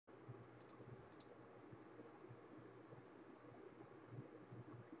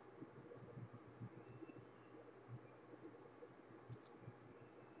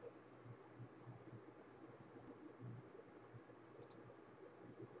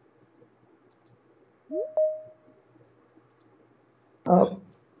Uh,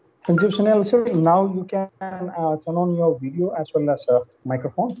 Sanjeev, Sanyal, sir, now you can turn on your video as well as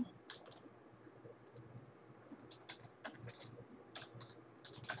microphone.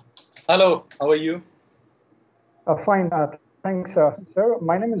 Hello, how are you? Fine, thanks, sir.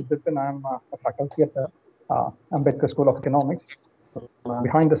 My name is Bipin. I'm a faculty at the Ambedkar School of Economics.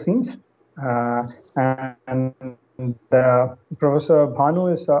 Behind the scenes, and Professor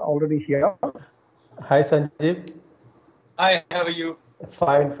Bhanu is already here. Hi, Sanjeev. Hi, how are you?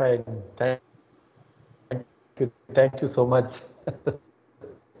 Fine, fine. Thank you so much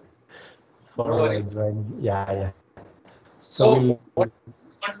for joining. Yeah. So what do you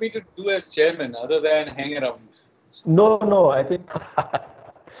want me to do as chairman other than hang around? No, I think.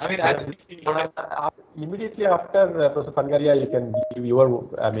 I mean, immediately after Professor Panagariya, you can give your,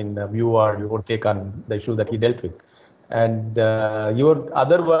 view or your take on the issue that he dealt with, and your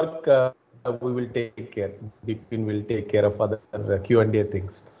other work we will take care. Bipin will take care of other Q&A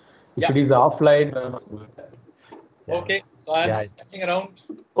things. If it is offline, okay. So I'm standing around.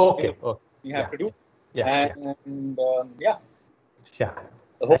 Okay. We have to do. And yeah.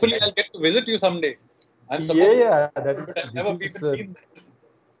 Hopefully, I'll get to visit you someday. I'm supposed to, but I've never been there.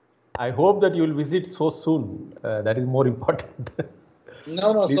 I hope that you will visit so soon. That is more important.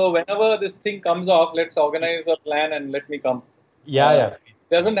 No. So whenever this thing comes off, let's organize a plan and let me come. Yeah. It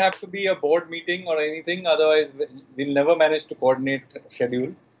doesn't have to be a board meeting or anything. Otherwise, we'll never manage to coordinate a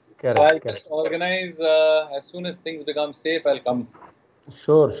schedule. So I'll just organize as soon as things become safe. I'll come.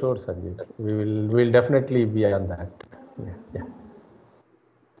 Sure, Sanjeev. We'll definitely be on that. Yeah.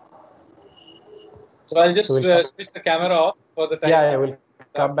 So I'll just switch the camera off for the time. Yeah, we'll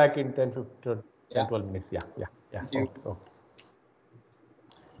come back in 10, 15, 10, 12 minutes. Yeah. Thank you. Okay.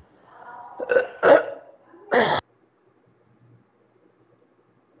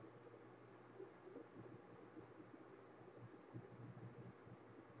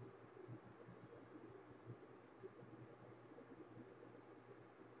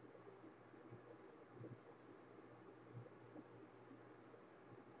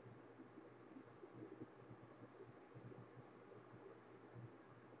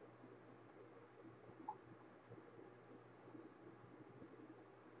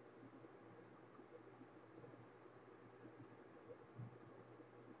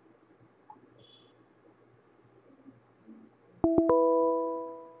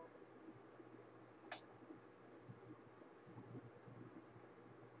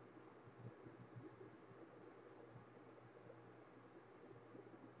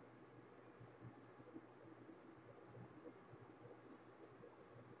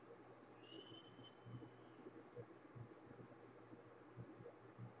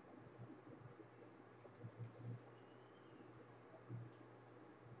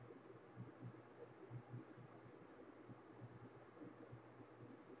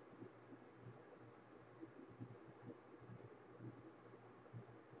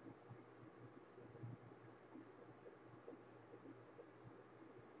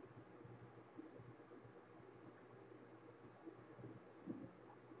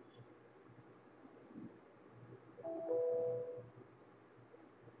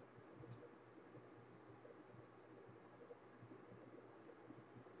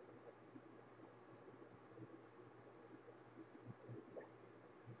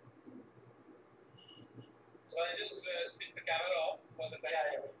 So I'll just switch the camera off for the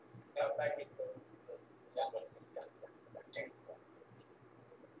time. Come back in.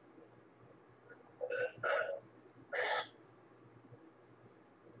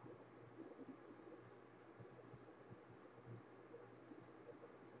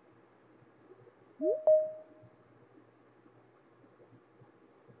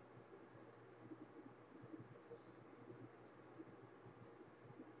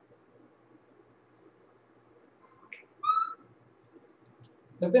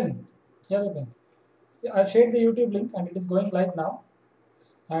 Vipin, Vipin. I've shared the YouTube link and it is going live now,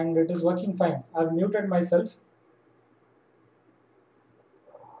 and it is working fine. I've muted myself.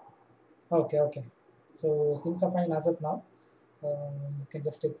 Okay. So things are fine as of now. You can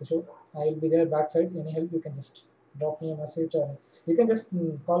just take the show. I will be there backside. Any help, you can just drop me a message, or you can just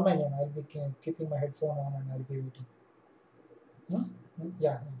call my name. I'll be keeping my headphone on and I'll be waiting.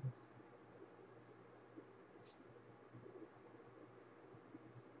 Yeah.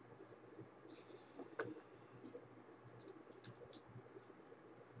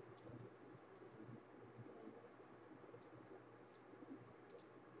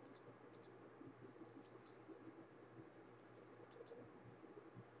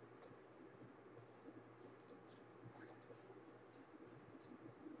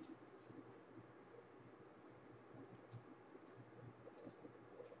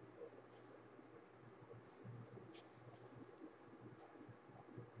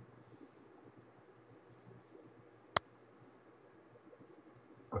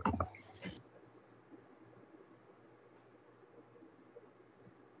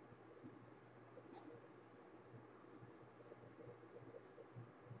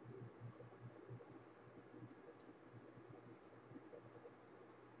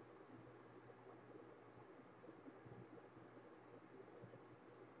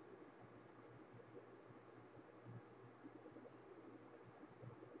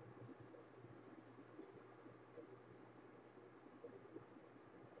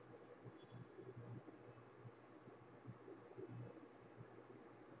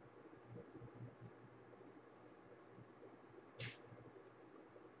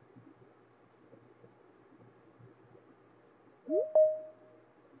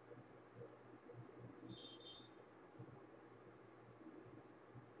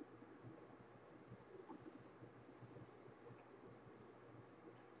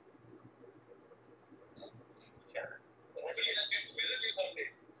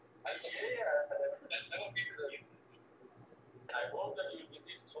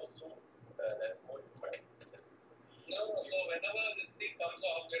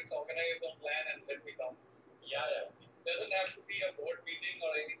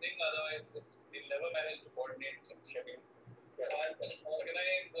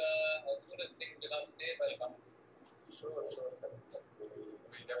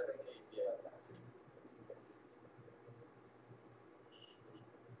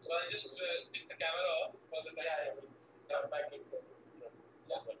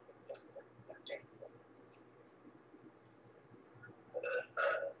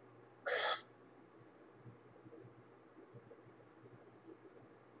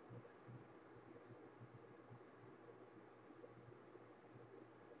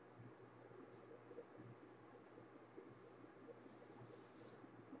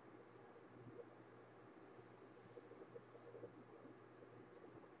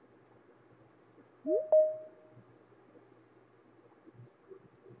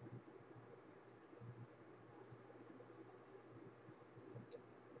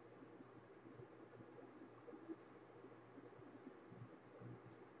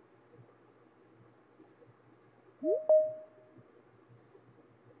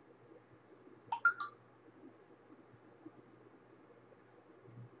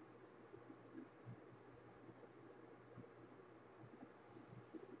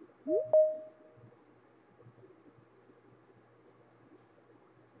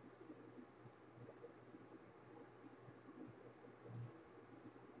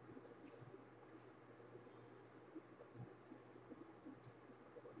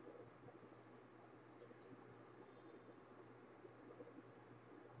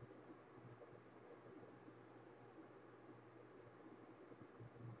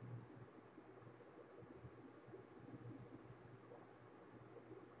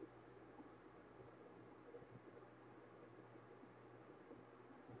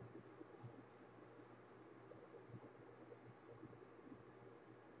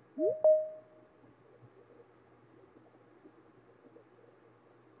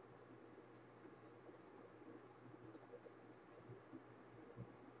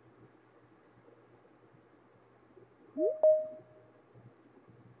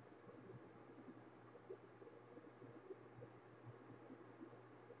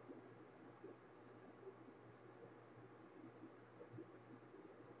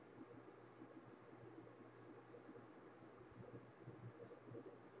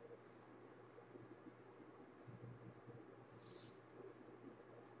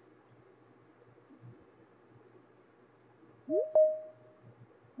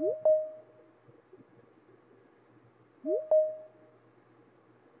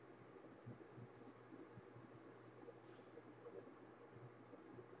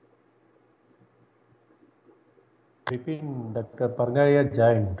 Bipin, Dr. Panagariya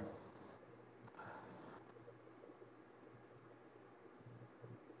joined.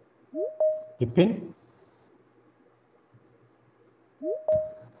 Bipin?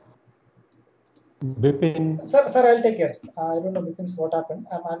 Bipin? Sir, I'll take care. I don't know, Bipin, what happened.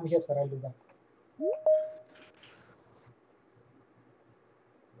 I'm here, sir. I'll do that.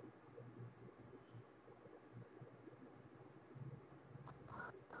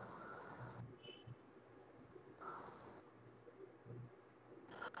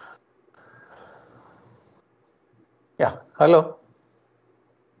 Yeah, hello.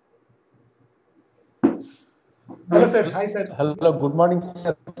 Hello, sir. Hi, sir. Hello, good morning,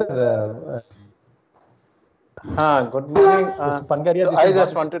 sir. Good morning. Panagariya, So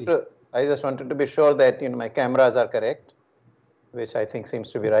I just wanted to be sure that my cameras are correct, which I think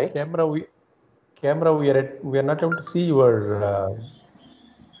seems to be right. We are not able to see your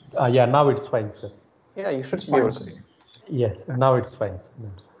Yeah, now it's fine, sir. Yeah, you should It's be fine. able to. Yes, now it's fine.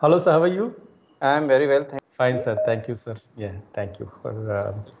 Hello, sir. How are you? I'm very well, thank you. Fine, sir. Thank you, sir. Yeah, thank you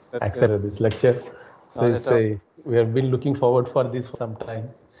for accepting this lecture. So we have been looking forward for this for some time.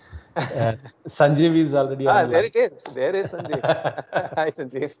 Sanjeev is already online. There it is. There is Sanjeev. Hi,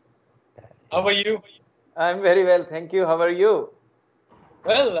 Sanjeev. How are you? I'm very well, thank you. How are you?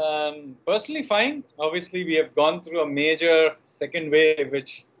 Well, personally fine. Obviously, we have gone through a major second wave,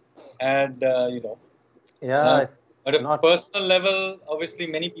 which had, Yeah, at a personal level, obviously,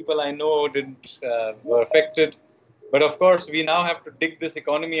 many people I know didn't were affected. But of course, we now have to dig this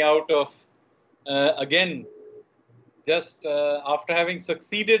economy out of, again, just after having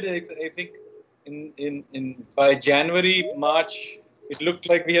succeeded, I think, by January, March, it looked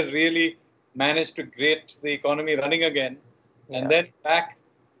like we had really managed to get the economy running again. Yeah. And then back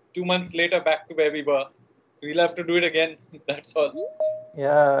 2 months later, back to where we were. So we'll have to do it again. That's all.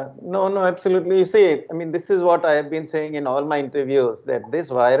 Yeah, no, absolutely. You see, I mean, this is what I have been saying in all my interviews, that this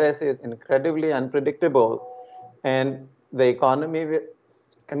virus is incredibly unpredictable, and the economy,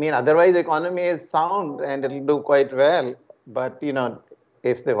 I mean, otherwise the economy is sound and it'll do quite well. But,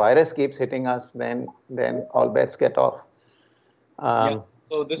 if the virus keeps hitting us, then all bets get off. Yeah.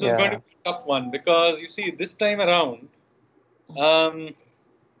 So this is going to be a tough one, because you see, this time around,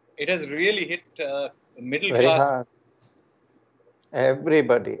 it has really hit middle very class. Hard.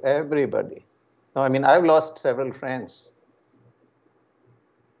 Everybody. No, I mean, I've lost several friends.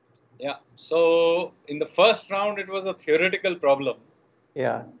 Yeah. So in the first round, it was a theoretical problem.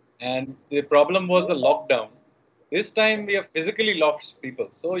 Yeah. And the problem was the lockdown. This time we have physically lost people.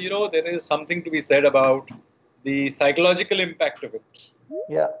 So, there is something to be said about the psychological impact of it.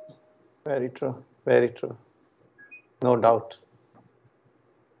 Yeah, very true. Very true. No doubt.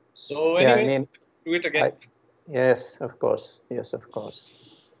 So anyway, do it again. Yes, of course.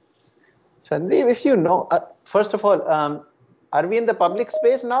 Sanjeev, if you know, first of all, are we in the public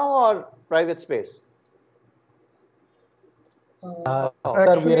space now or private space? Sir,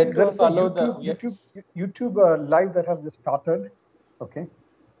 we are to follow YouTube live that has just started. Okay.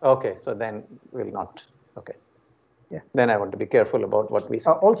 Okay, so then we'll not. Okay. Yeah. Then I want to be careful about what we say.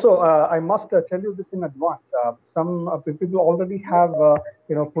 Also, I must tell you this in advance. Some people already have,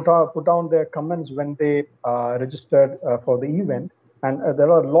 put down their comments when they registered for the event, and there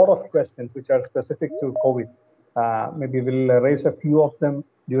are a lot of questions which are specific to COVID. Maybe we'll raise a few of them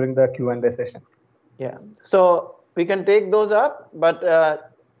during the Q&A session. Yeah. So we can take those up, but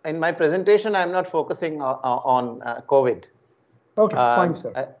in my presentation, I'm not focusing on COVID. Okay, fine,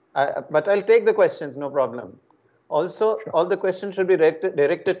 sir. But I'll take the questions, no problem. Also, sure. All the questions should be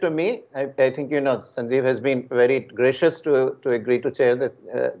directed to me. I think, Sanjeev has been very gracious to agree to chair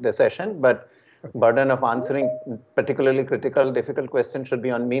the session, but burden of answering particularly critical, difficult questions should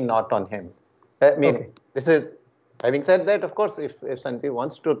be on me, not on him. I mean, This is, having said that, of course, if Sanjeev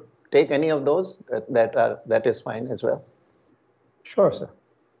wants to take any of those, that is fine as well. Sure, sir.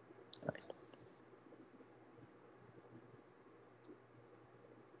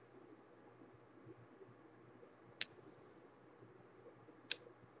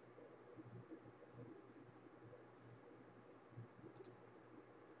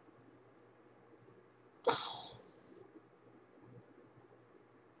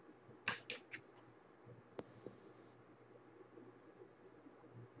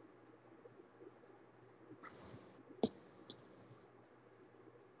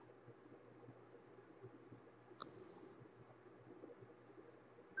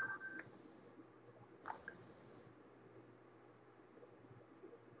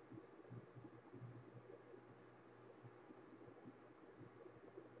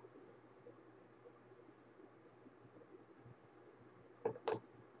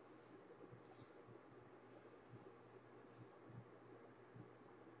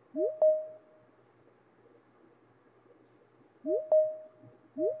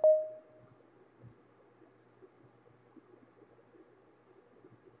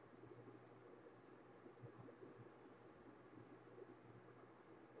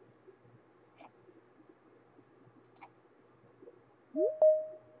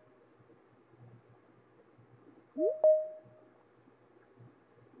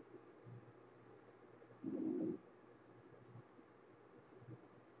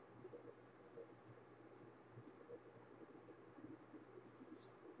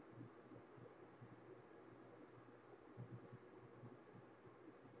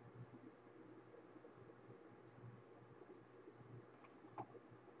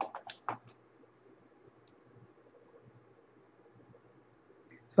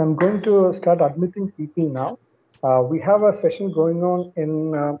 So I'm going to start admitting people now. We have a session going on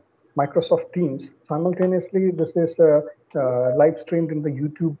in Microsoft Teams. Simultaneously, this is live streamed in the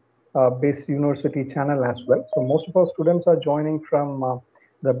YouTube Base University channel as well. So most of our students are joining from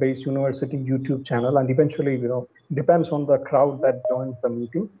the Base University YouTube channel, and eventually, depends on the crowd that joins the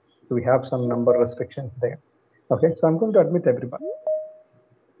meeting. So we have some number restrictions there. Okay, so I'm going to admit everybody.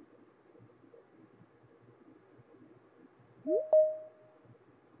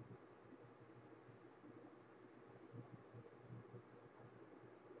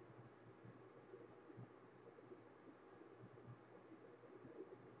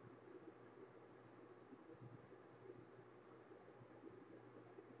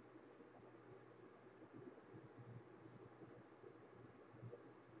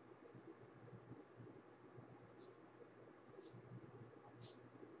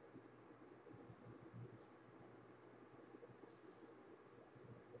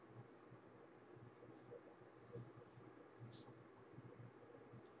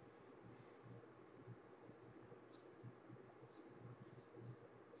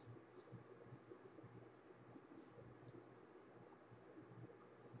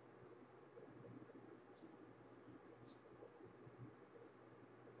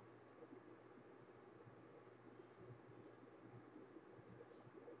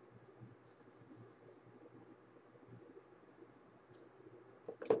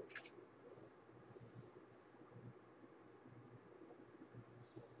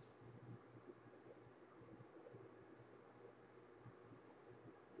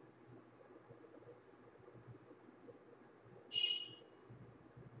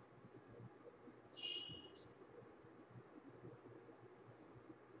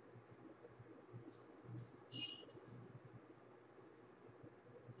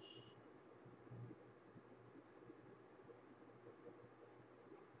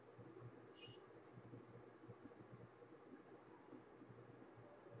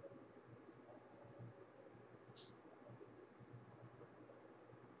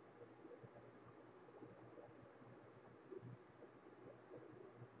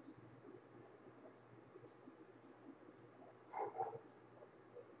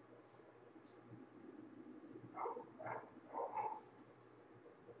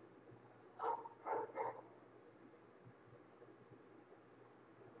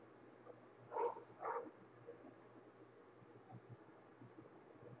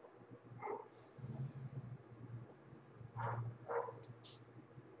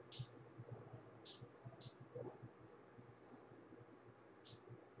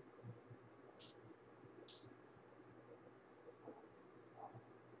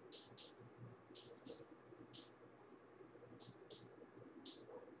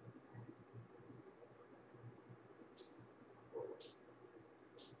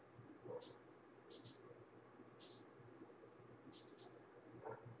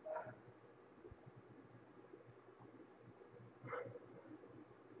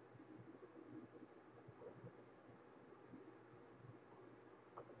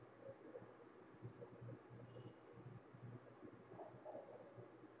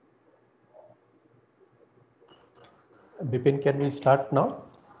 Bipin, can we start now?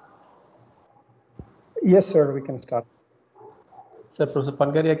 Yes, sir, we can start. Sir, Professor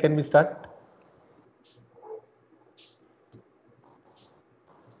Panagariya, can we start?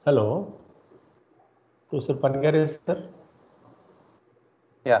 Hello, Professor Panagariya, sir.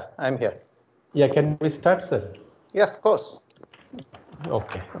 Yeah, I'm here. Yeah, can we start, sir? Yeah, of course.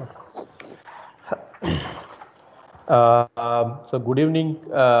 Okay. So good evening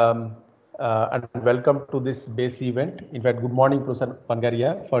and welcome to this base event. In fact, good morning, Professor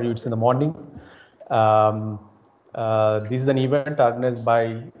Panagariya. For you, it's in the morning. This is an event organized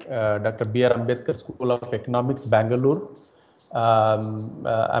by Dr. B.R. Ambedkar School of Economics, Bangalore.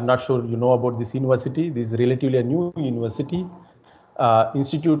 I'm not sure you know about this university. This is relatively a new university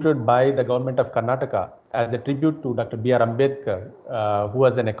instituted by the government of Karnataka as a tribute to Dr. B.R. Ambedkar, who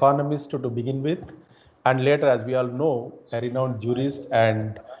was an economist to begin with, and later, as we all know, a renowned jurist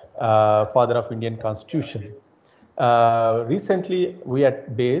and father of Indian Constitution. Recently, we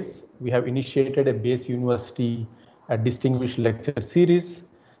at BASE, we have initiated a BASE University distinguished lecture series,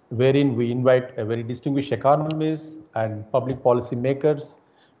 wherein we invite a very distinguished economists and public policy makers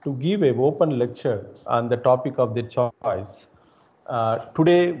to give an open lecture on the topic of their choice.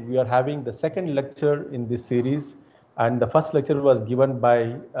 Today, we are having the second lecture in this series, and the first lecture was given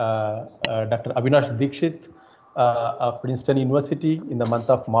by Dr. Avinash Dikshit of Princeton University in the month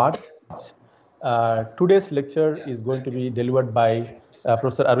of March. Today's lecture is going to be delivered by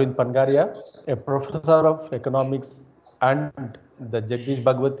Professor Arvind Panagariya, a professor of economics and the Jagdish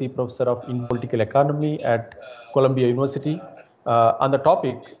Bhagwati Professor of Indian Political Economy at Columbia University, on the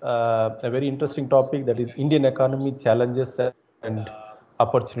topic, a very interesting topic, that is Indian economy challenges and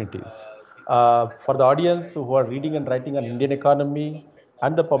opportunities. For the audience who are reading and writing on Indian economy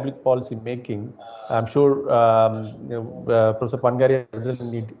and the public policy making, I'm sure Professor Panagariya doesn't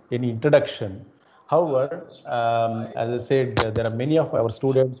need any introduction. However, as I said, there are many of our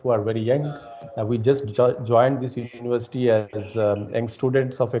students who are very young. We just joined this university as young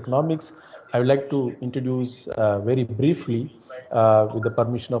students of economics. I would like to introduce very briefly, with the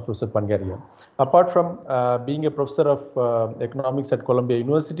permission of Professor Panagariya. Apart from being a professor of economics at Columbia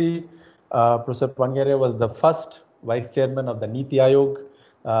University, Professor Panagariya was the first vice chairman of the Niti Aayog,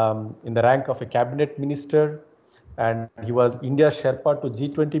 in the rank of a cabinet minister, and he was India's Sherpa to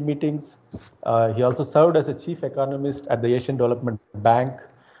G20 meetings. He also served as a chief economist at the Asian Development Bank.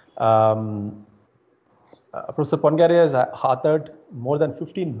 Professor Panagariya has authored more than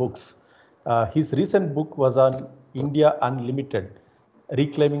 15 books. His recent book was on India Unlimited,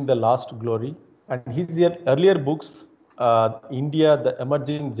 Reclaiming the Lost Glory. And his earlier books, India, the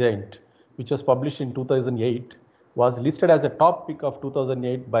Emerging Giant, which was published in 2008, was listed as a top pick of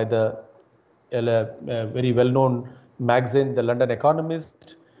 2008 by the very well-known magazine, The London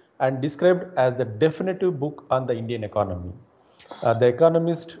Economist, and described as the definitive book on the Indian economy. The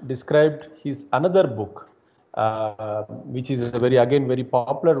Economist described his another book, which is a very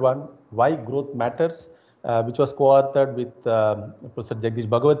popular one, Why Growth Matters, which was co-authored with Professor Jagdish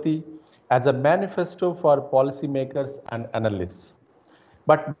Bhagwati, as a manifesto for policymakers and analysts.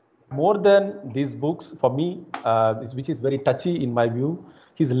 But more than these books, for me, which is very touchy in my view,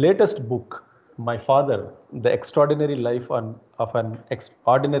 his latest book, My Father, The Extraordinary Life of an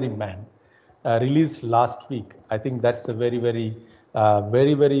Extraordinary Man, released last week. I think that's a very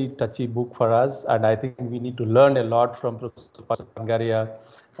touchy book for us, and I think we need to learn a lot from Professor Panagariya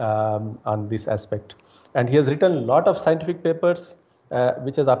on this aspect. And he has written a lot of scientific papers,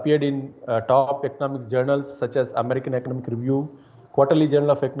 which has appeared in top economics journals such as American Economic Review, Quarterly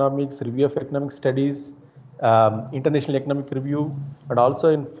Journal of Economics, Review of Economic Studies, International Economic Review, and also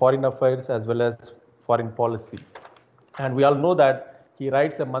in Foreign Affairs as well as Foreign Policy. And we all know that he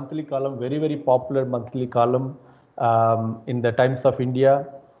writes a monthly column, very popular monthly column, in the Times of India,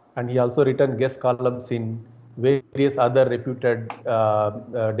 and he also written guest columns in various other reputed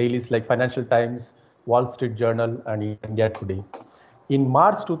dailies like Financial Times, Wall Street Journal, and India Today. In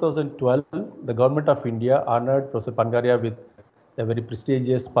March 2012, the government of India honored Professor Panagariya with a very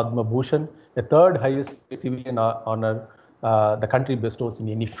prestigious Padma Bhushan, the third highest civilian honor the country bestows in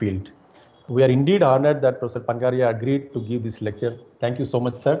any field. We are indeed honored that Professor Panagariya agreed to give this lecture. Thank you so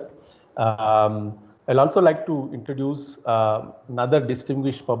much, sir. I'll also like to introduce another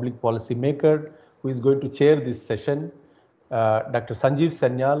distinguished public policy maker who is going to chair this session, Dr. Sanjeev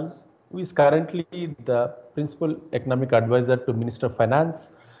Sanyal, who is currently the Principal Economic Advisor to Minister of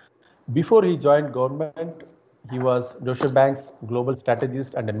Finance. Before he joined government, he was Deutsche Bank's Global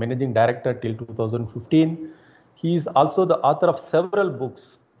Strategist and a Managing Director till 2015. He is also the author of several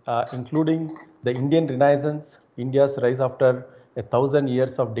books, including The Indian Renaissance, India's Rise After 1,000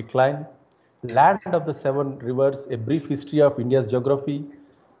 Years of Decline, Land of the Seven Rivers, A Brief History of India's Geography,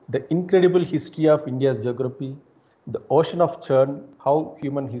 The Incredible History of India's Geography, The Ocean of Churn, How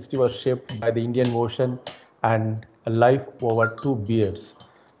Human History Was Shaped by the Indian Ocean, and A Life Over Two Beers.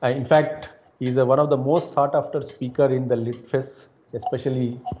 In fact, he is one of the most sought after speaker in the LitFest,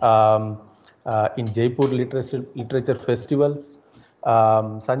 especially in Jaipur literature festivals.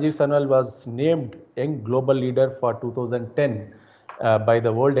 Sanjeev Sanyal was named Young Global Leader for 2010 by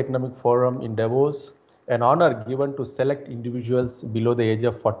the World Economic Forum in Davos, an honor given to select individuals below the age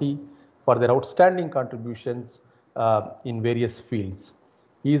of 40 for their outstanding contributions in various fields.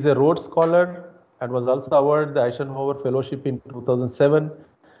 He is a Rhodes Scholar and was also awarded the Eisenhower Fellowship in 2007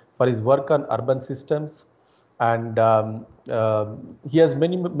 for his work on urban systems. And he has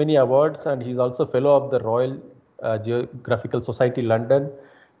many awards, and he is also fellow of the Royal Geographical Society London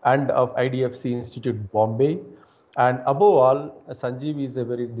and of IDFC Institute Bombay. And above all, Sanjeev is a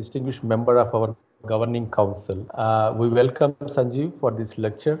very distinguished member of our governing council. We welcome Sanjeev for this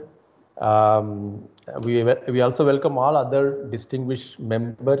lecture. We also welcome all other distinguished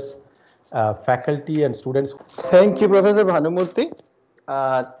members, faculty and students. Thank you, Professor Bhanumurthy.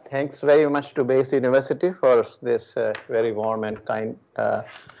 Thanks very much to Base University for this very warm and kind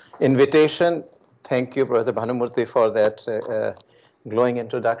invitation. Thank you, Professor Bhanumurthy, for that glowing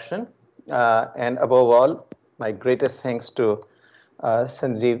introduction. And above all, my greatest thanks to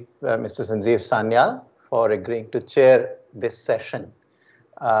Mr. Sanjeev Sanyal for agreeing to chair this session.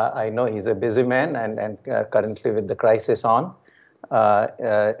 I know he's a busy man, and currently with the crisis on,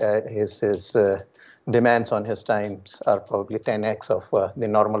 his demands on his times are probably 10x of the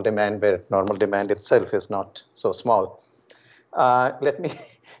normal demand, where normal demand itself is not so small. Let me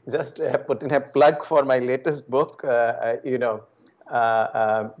just put in a plug for my latest book. Don't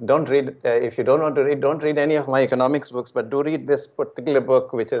read, if you don't want to read, don't read any of my economics books, but do read this particular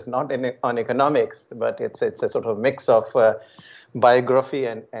book, which is not on economics, but it's a sort of mix of biography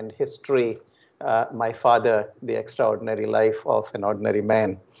and history. My Father, The Extraordinary Life of an Ordinary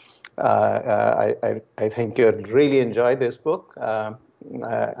Man. I think you'd really enjoy this book. In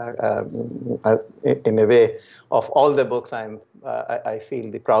a way, of all the books, I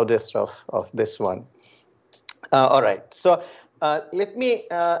feel the proudest of this one. All right, so let me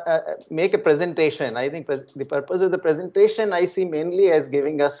make a presentation. I think the purpose of the presentation I see mainly as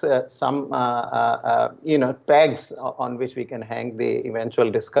giving us some pegs on which we can hang the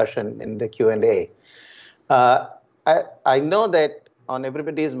eventual discussion in the Q&A. I know that on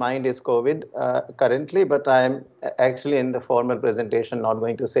everybody's mind is COVID currently, but I'm actually in the formal presentation not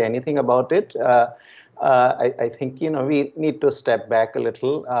going to say anything about it. I think we need to step back a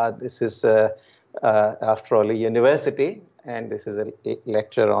little. This is after all a university, and this is a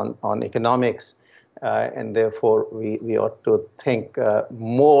lecture on economics, and therefore we ought to think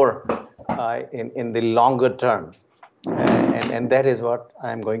more in the longer term, and that is what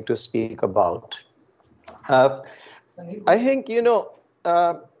I'm going to speak about. I think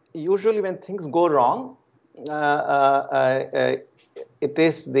usually when things go wrong, it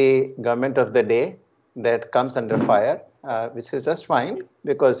is the government of the day that comes under fire, which is just fine,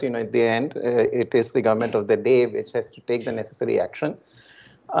 because at the end it is the government of the day which has to take the necessary action.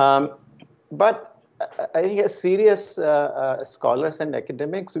 But I think as serious scholars and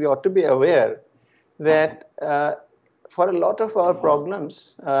academics, we ought to be aware that for a lot of our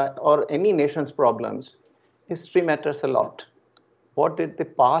problems, or any nation's problems, history matters a lot. What did the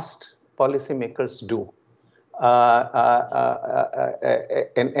past policymakers do? And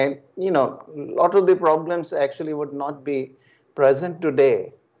a lot of the problems actually would not be present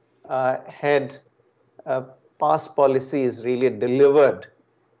today had past policies really delivered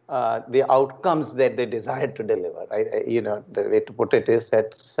the outcomes that they desired to deliver. The way to put it is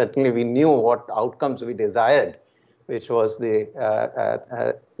that certainly we knew what outcomes we desired, which was the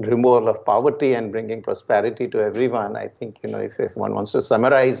removal of poverty and bringing prosperity to everyone. I think if one wants to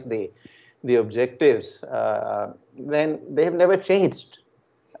summarize the objectives, then they have never changed.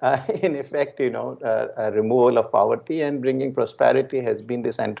 In effect, a removal of poverty and bringing prosperity has been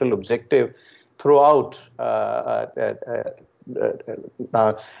the central objective throughout.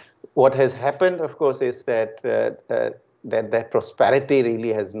 What has happened, of course, is that that prosperity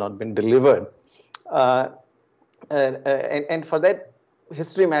really has not been delivered. And for that,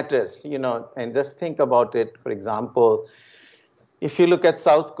 history matters, and just think about it. For example, if you look at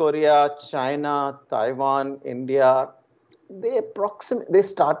South Korea, China, Taiwan, India, they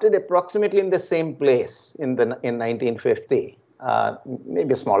started approximately in the same place in 1950.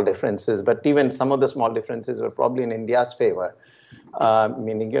 Maybe small differences, but even some of the small differences were probably in India's favor.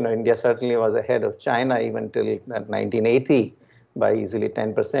 Meaning, India certainly was ahead of China even till 1980 by easily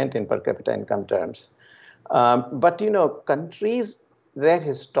 10% in per capita income terms. But countries that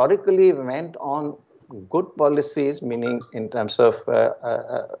historically went on good policies, meaning in terms of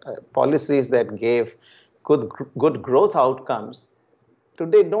policies that gave good growth outcomes,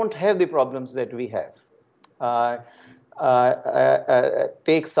 today don't have the problems that we have.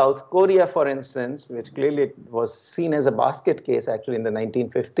 Take South Korea, for instance, which clearly was seen as a basket case actually in the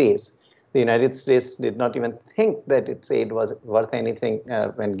 1950s. The United States did not even think that its aid was worth anything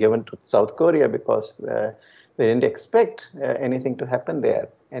when given to South Korea, because they didn't expect anything to happen there.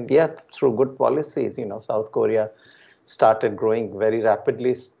 And yet, through good policies, South Korea started growing very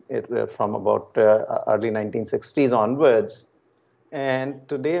rapidly from about early 1960s onwards. And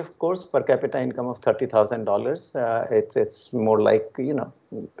today, of course, per capita income of $30,000, it's more like,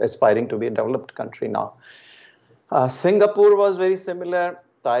 aspiring to be a developed country now. Singapore was very similar.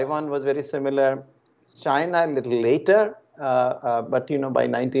 Taiwan was very similar. China a little later, but by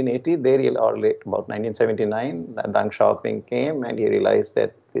 1980, or late, about 1979, Deng Xiaoping came and he realized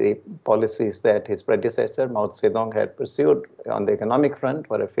that the policies that his predecessor, Mao Zedong, had pursued on the economic front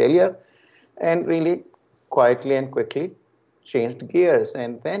were a failure, and really quietly and quickly changed gears.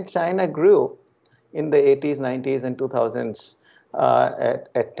 And then China grew in the 80s, 90s, and 2000s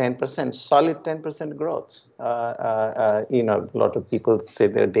at 10%, solid 10% growth. A lot of people say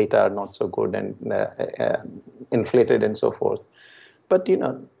their data are not so good and inflated and so forth. But,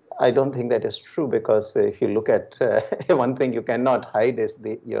 I don't think that is true, because if you look at one thing you cannot hide is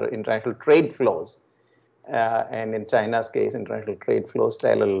your international trade flows. And in China's case, international trade flows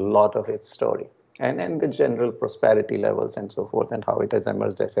tell a lot of its story. and the general prosperity levels and so forth, and how it has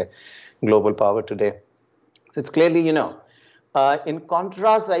emerged as a global power today. So it's clearly, in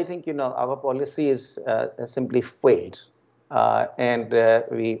contrast, I think, our policy is simply failed. And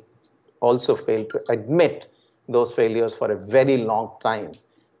we also failed to admit those failures for a very long time,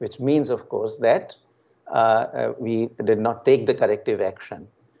 which means, of course, that we did not take the corrective action.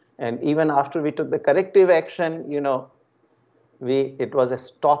 And even after we took the corrective action, it was a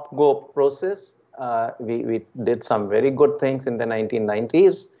stop-go process. We did some very good things in the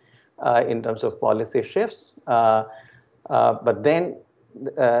 1990s in terms of policy shifts, but then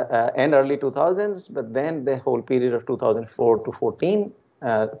and early 2000s, but then the whole period of 2004 to 14,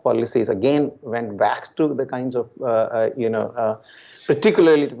 policies again went back to the kinds of,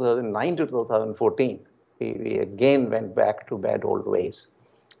 particularly 2009 to 2014, we again went back to bad old ways.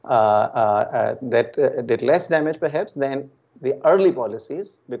 That did less damage perhaps than the early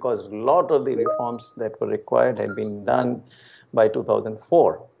policies, because a lot of the reforms that were required had been done by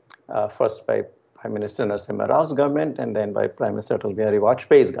 2004, first by Prime Minister Narasimha Rao's government and then by Prime Minister Atal Bihari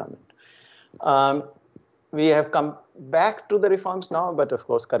Vajpayee's government. We have come back to the reforms now, but of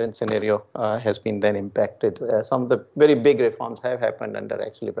course current scenario has been then impacted. Some of the very big reforms have happened under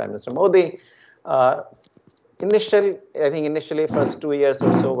actually Prime Minister Modi. Initially first 2 years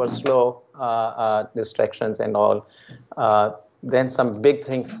or so were slow, distractions and all. Then some big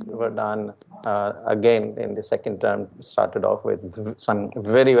things were done again in the second term, started off with some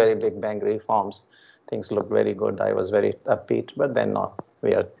very, very big bang reforms. Things looked very good. I was very upbeat, but then not.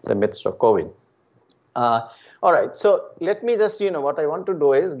 We are in the midst of COVID. All right, so let me just, what I want to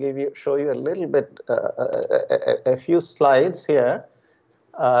do is show you a little bit, a few slides here.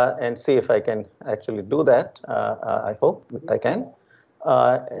 And see if I can actually do that. I hope I can.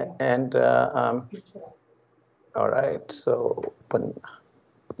 All right, so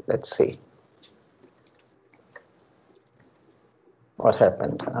let's see what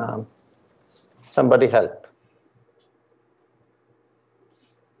happened. Somebody help.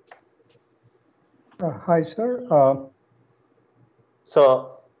 Hi, sir.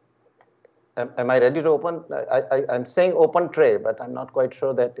 So, am I ready to open? I'm saying open tray, but I'm not quite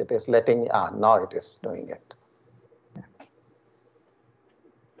sure that it is letting me. Now it is doing it.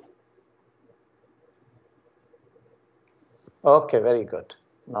 Okay, very good.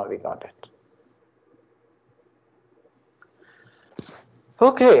 Now we got it.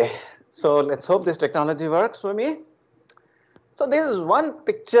 Okay, so let's hope this technology works for me. So this is one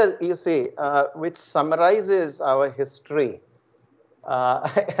picture you see, which summarizes our history.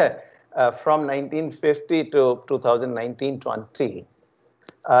 From 1950 to 2019-20.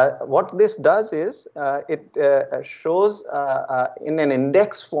 What this does is it shows in an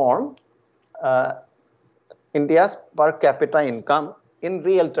index form India's per capita income in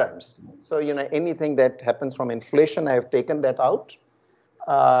real terms. So, anything that happens from inflation, I have taken that out.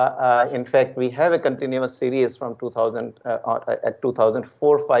 In fact, we have a continuous series from 2000 at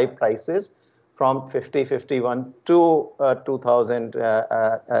 2004-5 prices, from 50-51 to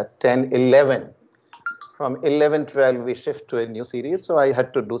 2010-11. From 11-12, we shift to a new series. So I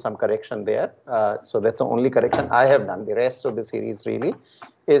had to do some correction there. So that's the only correction I have done. The rest of the series really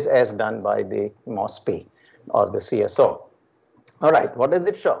is as done by the MOSPI or the CSO. All right, what does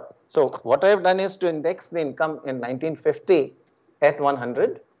it show? So what I have done is to index the income in 1950 at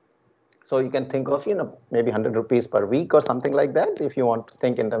 100. So you can think of, maybe 100 rupees per week or something like that, if you want to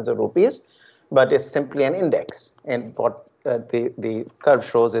think in terms of rupees. But it's simply an index. And what the curve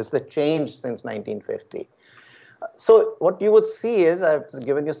shows is the change since 1950. So what you would see is, I've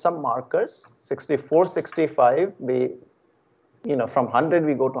given you some markers, 64, 65, from 100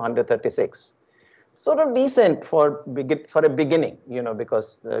 we go to 136. Sort of decent for a beginning,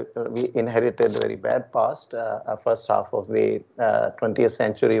 because we inherited a very bad past. First half of the 20th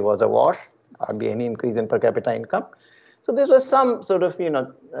century was a wash, hardly any increase in per capita income. So there was some sort of,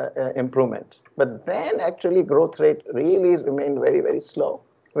 improvement. But then actually growth rate really remained very, very slow.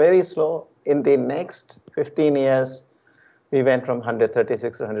 Very slow. In the next 15 years, we went from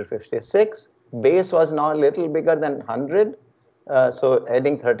 136 to 156. Base was now a little bigger than 100. So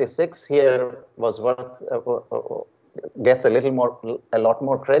adding 36 here was worth, gets a lot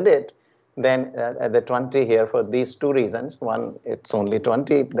more credit than the 20 here for these two reasons. One, it's only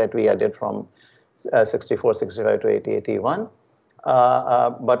 20 that we added from 64, 65 to 80, 81.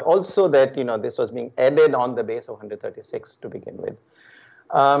 But also that, this was being added on the base of 136 to begin with.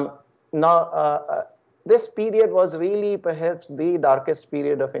 This period was really perhaps the darkest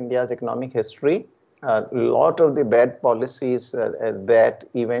period of India's economic history. A lot of the bad policies that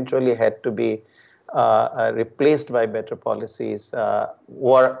eventually had to be replaced by better policies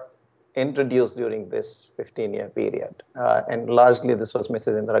were introduced during this 15-year period. And largely this was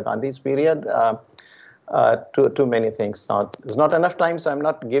Mrs. Indira Gandhi's period. To many things. There's not enough time, so I'm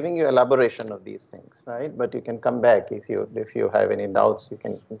not giving you elaboration of these things, right? But you can come back if you have any doubts. You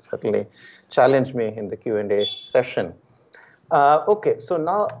can certainly challenge me in the Q&A session. Okay, so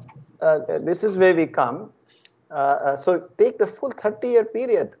now this is where we come. So take the full 30-year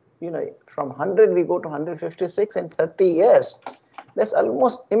period. From 100 we go to 156 in 30 years. That's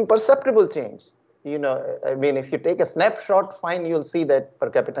almost imperceptible change. I mean, if you take a snapshot, fine, you'll see that per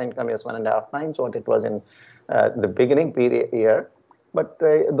capita income is 1.5 times what it was in the beginning period year. But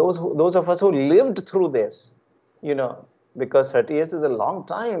those of us who lived through this, because 30 years is a long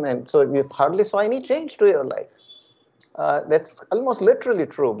time, and so you hardly saw any change to your life. That's almost literally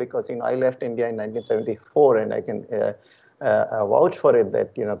true, because I left India in 1974, and I can vouch for it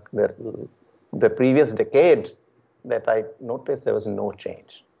that the previous decade that I noticed there was no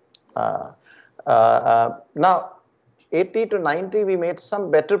change. Now, 80 to 90, we made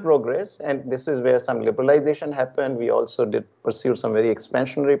some better progress, and this is where some liberalization happened. We also did pursue some very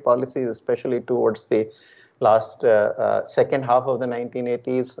expansionary policies, especially towards the last second half of the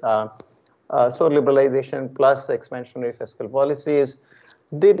 1980s. So liberalization plus expansionary fiscal policies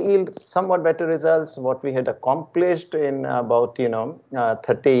did yield somewhat better results. What we had accomplished in about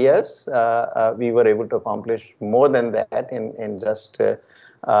 30 years, we were able to accomplish more than that in just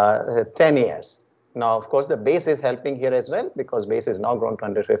 10 years. Now, of course, the base is helping here as well, because base is now grown to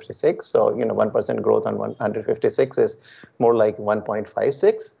 156. So 1% growth on 156 is more like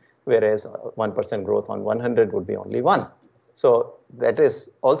 1.56, whereas 1% growth on 100 would be only 1. So that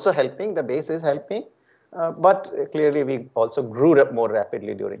is also helping. The base is helping. But clearly, we also grew up more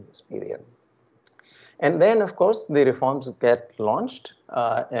rapidly during this period. And then, of course, the reforms get launched,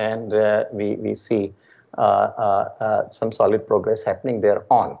 and we see some solid progress happening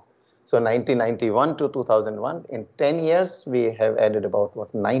thereon. So 1991 to 2001, in 10 years, we have added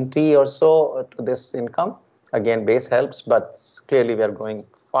about 90 or so to this income. Again, base helps, but clearly we are growing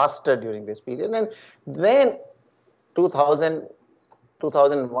faster during this period. And then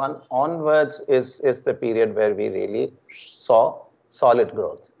 2001 onwards is the period where we really saw solid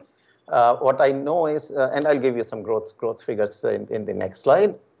growth. What I know is, and I'll give you some growth figures in the next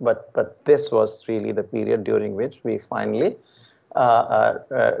slide, but this was really the period during which we finally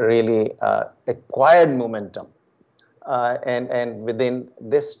really acquired momentum. And within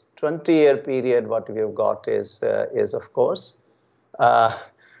this 20-year period, what we have got is of course,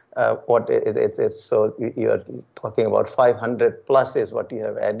 what it's so you're talking about 500 plus is what you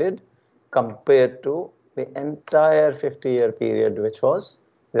have added compared to the entire 50-year period, which was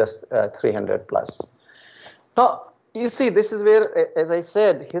just 300 plus. Now, you see, this is where, as I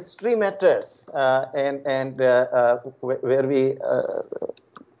said, history matters, and where we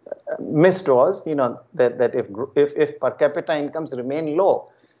missed was, that if per capita incomes remain low,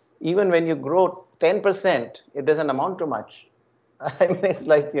 even when you grow 10%, it doesn't amount to much. I mean, it's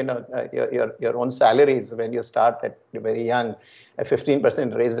like, your own salaries when you start at very young, a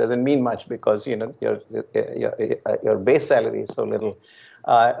 15% raise doesn't mean much, because, your base salary is so little.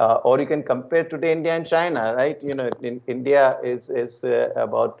 Or you can compare today India and China, right? In India is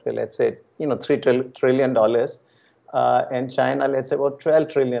about, let's say, $3 trillion, and China, let's say, about $12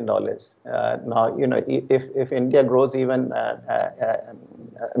 trillion. Now, if India grows even,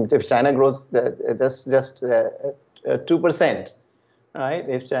 if China grows just 2%, right?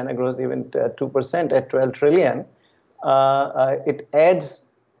 If China grows even 2% at 12 trillion, it adds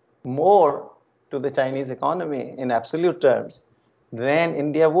more to the Chinese economy in absolute terms than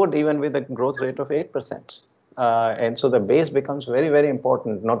India would, even with a growth rate of 8%. And so the base becomes very, very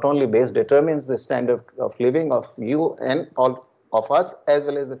important. Not only base determines the standard of living of you and all of us, as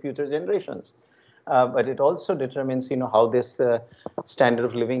well as the future generations. But it also determines, how this standard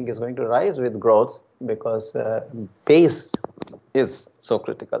of living is going to rise with growth, because base is so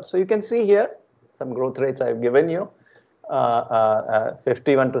critical. So you can see here some growth rates I've given you.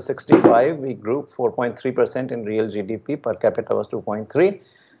 51 to 65, we grew 4.3% in real GDP. Per capita was 2.3.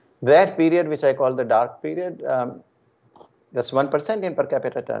 That period, which I call the dark period, just 1% in per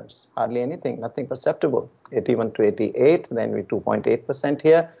capita terms, hardly anything, nothing perceptible. 81 to 88, then we 2.8%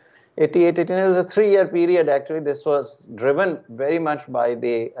 here. 88, 89 is a 3-year period. Actually, this was driven very much by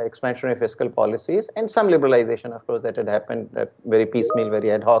the expansionary fiscal policies and some liberalization, of course, that had happened very piecemeal, very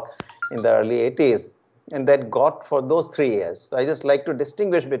ad hoc in the early 80s. And that got for those 3 years. So I just like to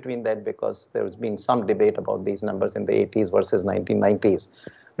distinguish between that, because there has been some debate about these numbers in the 80s versus 1990s.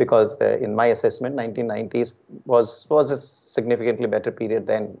 Because in my assessment, 1990s was a significantly better period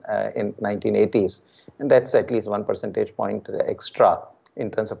than in 1980s. And that's at least 1 percentage point extra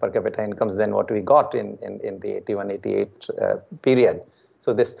in terms of per capita incomes than what we got in the 81-88 period.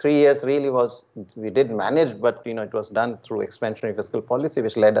 So this 3 years really was, we did manage, but it was done through expansionary fiscal policy,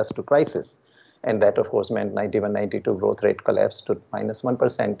 which led us to crisis. And that, of course, meant 91-92 growth rate collapsed to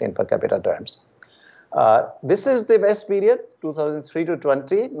 -1% in per capita terms. This is the best period, 2003 to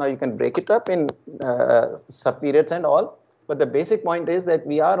 20. Now you can break it up in sub-periods and all. But the basic point is that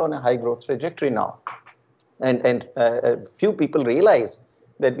we are on a high growth trajectory now. And few people realize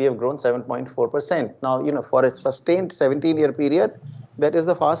that we have grown 7.4%. Now, for a sustained 17-year period, that is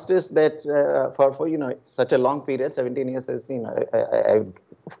the fastest that for such a long period. 17 years is,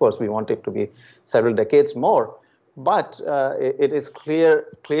 of course, we want it to be several decades more. But it is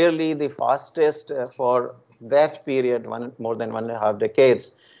clearly the fastest for that period, more than 1.5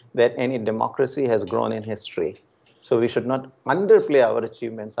 decades, that any democracy has grown in history. So we should not underplay our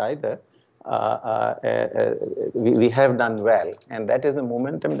achievements either. We have done well, and that is the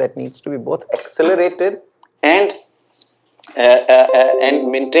momentum that needs to be both accelerated and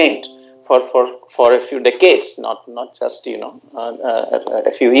maintained for a few decades, not just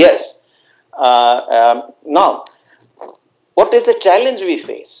a few years. Now, what is the challenge we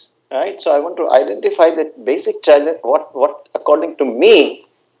face? Right. So I want to identify the basic challenge. What according to me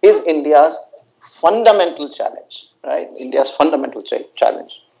is India's fundamental challenge. Right. India's fundamental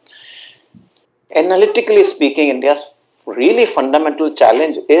challenge. Analytically speaking, India's really fundamental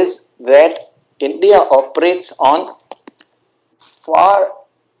challenge is that India operates on far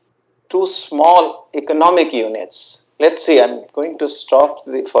too small economic units. Let's see, I'm going to stop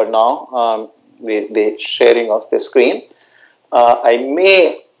for now the sharing of the screen. I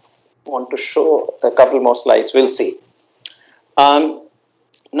may want to show a couple more slides. We'll see. Now,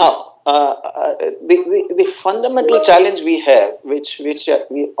 the fundamental challenge we have, which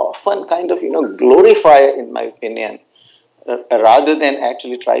we often kind of glorify, in my opinion, rather than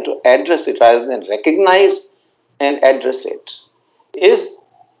actually try to address it, rather than recognize and address it, is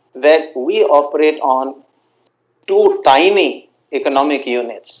that we operate on two tiny economic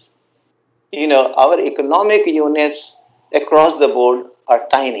units. Our economic units across the board are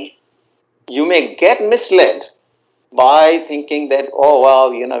tiny. You may get misled by thinking that, oh wow,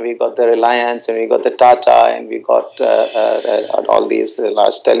 we got the Reliance and we got the Tata and we got all these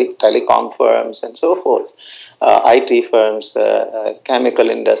large telecom firms and so forth, IT firms, chemical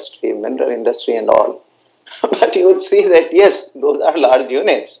industry, mineral industry and all. But you would see that, yes, those are large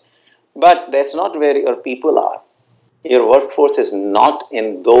units, but that's not where your people are. Your workforce is not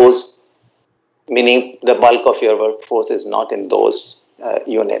in those, meaning the bulk of your workforce is not in those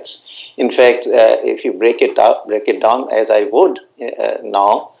units. In fact, if you break it down as I would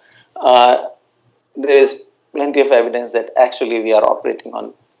now, there is plenty of evidence that actually we are operating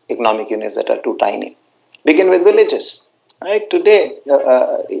on economic units that are too tiny. Begin with villages. Right? Today,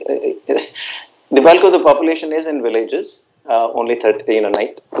 the bulk of the population is in villages. Only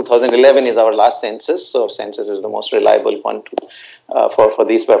 2011 is our last census, so census is the most reliable one for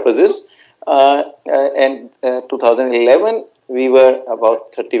these purposes. And 2011, we were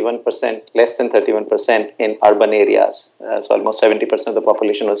about 31%, less than 31% in urban areas. So almost 70% of the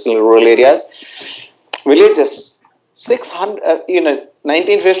population was still in rural areas. Villages,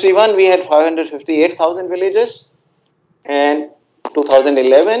 1951, we had 558,000 villages. And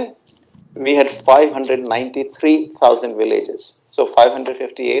 2011, we had 593,000 villages. So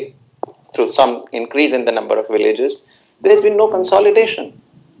 558 through some increase in the number of villages. There has been no consolidation.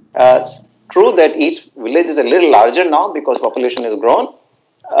 True that each village is a little larger now because population has grown,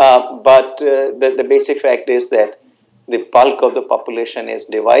 but the basic fact is that the bulk of the population is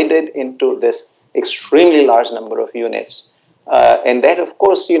divided into this extremely large number of units. And that, of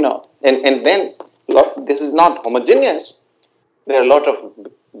course, and then this is not homogeneous. There are a lot of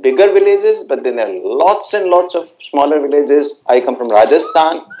bigger villages, but then there are lots and lots of smaller villages. I come from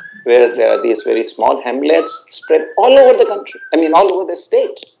Rajasthan, where there are these very small hamlets spread all over the country, all over the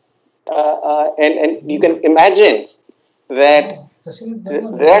state. And you can imagine that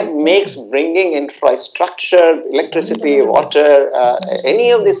makes bringing infrastructure, electricity, water,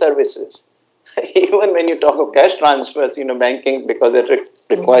 any of the services, even when you talk of cash transfers, banking, because it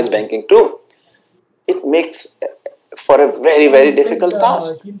requires banking too, it makes for a very, very difficult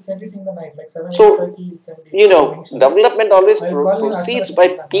task. He'll send it in the night, like 7:30. So, development always proceeds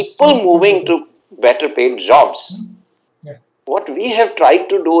by people moving to better paid jobs. What we have tried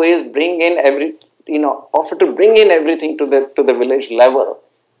to do is bring in offer to bring in everything to the village level,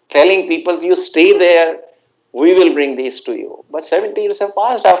 telling people, you stay there, we will bring these to you. But 70 years have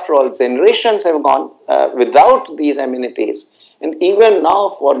passed after all. Generations have gone without these amenities. And even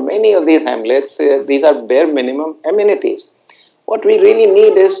now, for many of these hamlets, these are bare minimum amenities. What we really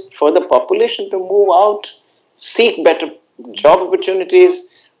need is for the population to move out, seek better job opportunities,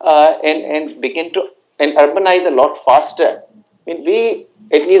 and begin to urbanize a lot faster. I mean, we,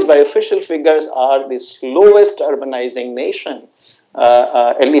 at least by official figures, are the slowest urbanizing nation,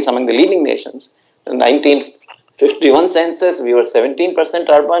 at least among the leading nations. In 1951 census, we were 17%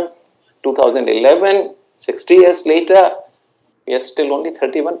 urban. 2011, 60 years later, we are still only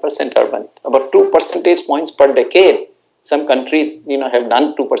 31% urban. About 2 percentage points per decade. Some countries, have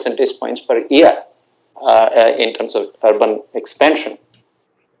done 2 percentage points per year in terms of urban expansion.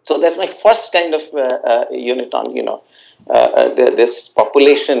 So that's my first kind of unit on, this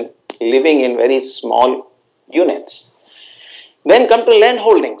population living in very small units. Then come to land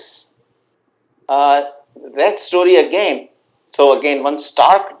holdings. That story again. So again, one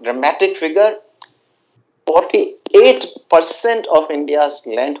stark, dramatic figure, 48% of India's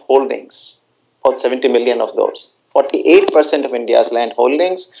land holdings, about 70 million of those, 48% of India's land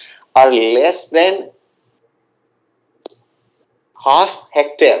holdings are less than half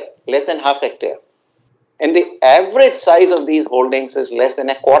hectare. And the average size of these holdings is less than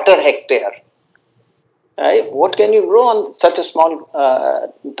a quarter hectare. Right? What can you grow on such a small,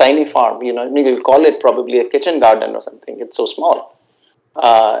 tiny farm? You'll call it probably a kitchen garden or something. It's so small.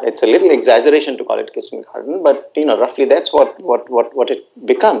 It's a little exaggeration to call it kitchen garden, but roughly that's what it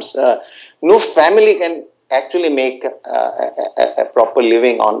becomes. No family can actually make a proper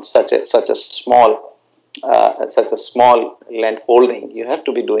living on such a small land holding. You have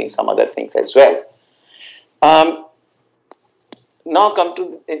to be doing some other things as well. Now come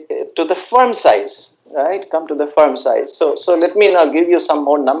to the firm size, right? Come to the firm size. So let me now give you some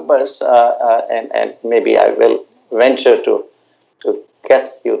more numbers, and maybe I will venture to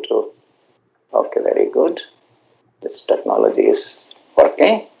get you to. Okay, very good. This technology is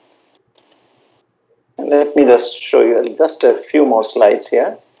working. And let me just show you just a few more slides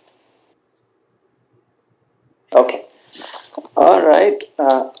here. Okay. All right.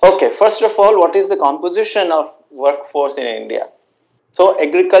 Okay. First of all, what is the composition of workforce in India? So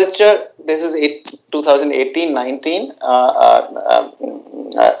agriculture, this is 2018-19.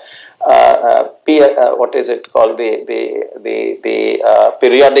 What is it called? The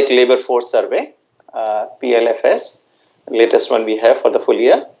Periodic Labor Force Survey, PLFS, latest one we have for the full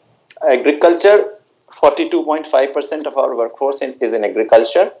year. Agriculture, 42.5% of our workforce is in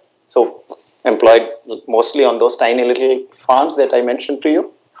agriculture. So employed mostly on those tiny little farms that I mentioned to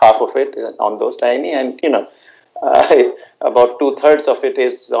you. Half of it on those tiny, and about 2/3 of it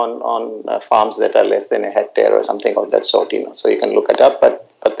is on farms that are less than a hectare or something of that sort. So you can look it up, but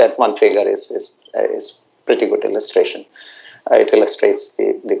that one figure is pretty good illustration. It illustrates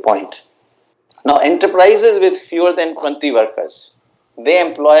the point. Now, enterprises with fewer than 20 workers, they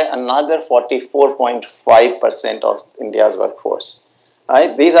employ another 44.5% of India's workforce.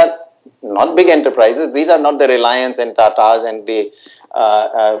 Right? These are not big enterprises. These are not the Reliance and Tatas and the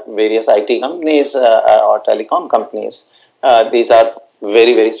various IT companies or telecom companies. These are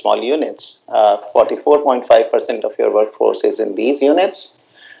very, very small units. 44.5% of your workforce is in these units.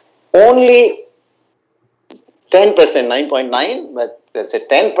 Only 10%, 9.9, but let's say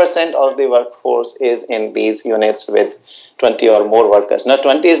 10% of the workforce is in these units with 20 or more workers. Now,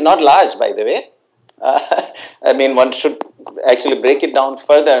 20 is not large, by the way. I mean, one should actually break it down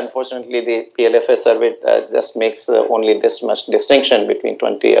further. Unfortunately, the PLFS survey just makes only this much distinction between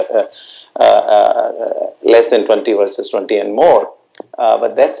 20, less than 20 versus 20 and more.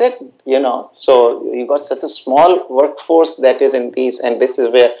 But that's it, So you got such a small workforce that is in these, and this is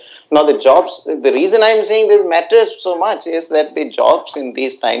where now the jobs. The reason I'm saying this matters so much is that the jobs in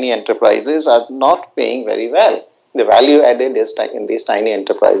these tiny enterprises are not paying very well. The value added in these tiny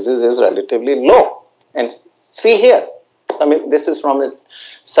enterprises is relatively low. And see here, I mean, this is from a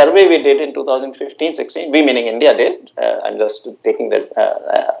survey we did in 2015-16. We, meaning India, did. I'm just taking the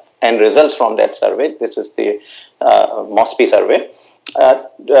end results from that survey. This is the MOSPI survey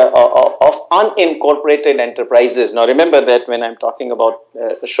of unincorporated enterprises. Now, remember that when I'm talking about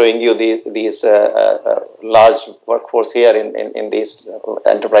showing you these large workforce here in these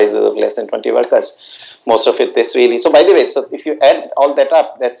enterprises of less than 20 workers, most of it is really. So, by the way, so if you add all that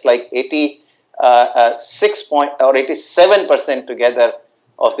up, that's like 87% together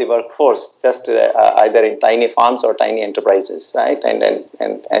of the workforce, just either in tiny farms or tiny enterprises, right? And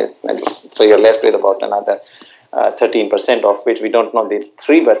so you're left with about another 13%, of which we don't know the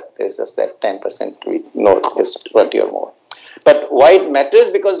 3, but there's just that 10% we know is 20 or more. But why it matters?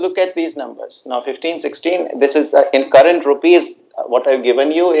 Because look at these numbers. Now, 15-16, this is in current rupees. What I've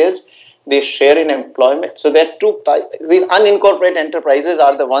given you is the share in employment. So there are two types. These unincorporated enterprises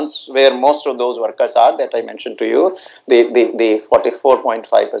are the ones where most of those workers are that I mentioned to you, the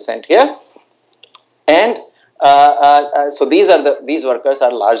 44.5% here. And so these workers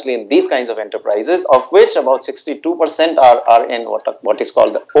are largely in these kinds of enterprises, of which about 62% are in what is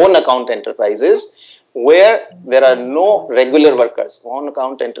called the own account enterprises, where there are no regular workers. Own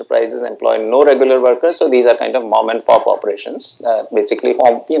account enterprises employ no regular workers, so these are kind of mom and pop operations, basically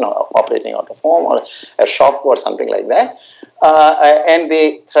home, operating out of home or a shop or something like that. And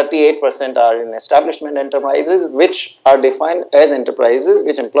the 38% are in establishment enterprises, which are defined as enterprises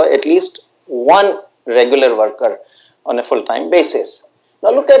which employ at least one regular worker on a full-time basis.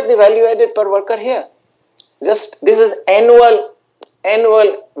 Now look at the value added per worker here. This is annual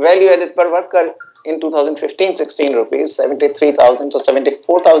value added per worker in 2015-16 rupees, 73,000 to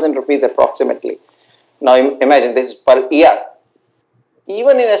 74,000 rupees approximately. Now imagine this is per year.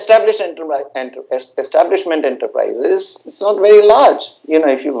 Even in establishment enterprises, it's not very large.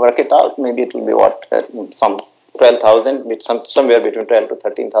 If you work it out, maybe it will be what, some 12,000, somewhere between 12 to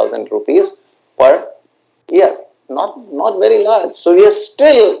 13,000 rupees per year. Not very large. So we are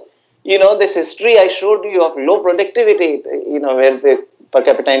still, this history I showed you of low productivity, where the per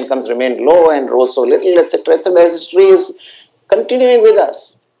capita incomes remained low and rose so little, etc. The history is continuing with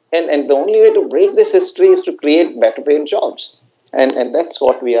us. And the only way to break this history is to create better paid jobs. And that's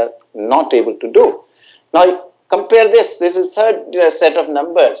what we are not able to do. Now compare this. This is third set of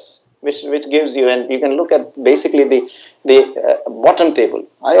numbers, which gives you, and you can look at basically the bottom table.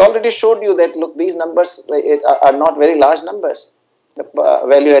 I already showed you that, look, these numbers are not very large numbers, the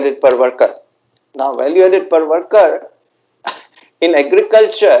value added per worker. Now value added per worker in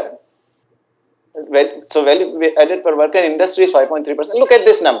agriculture, so value added per worker in industry is 5.3%. Look at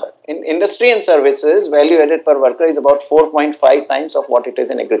this number. In industry and services, value added per worker is about 4.5 times of what it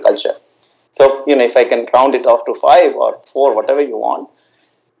is in agriculture. So, if I can round it off to 5 or 4, whatever you want,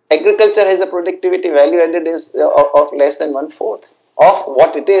 agriculture has a productivity value added is of less than 1/4 of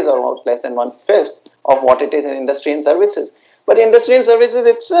what it is, or less than 1/5 of what it is in industry and services. But industry and services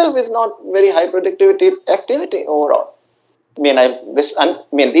itself is not very high productivity activity overall.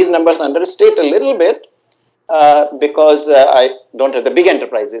 These numbers understate a little bit because I don't have the big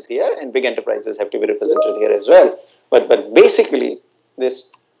enterprises here, and big enterprises have to be represented here as well. But basically, this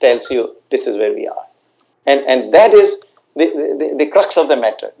tells you this is where we are, and that is the crux of the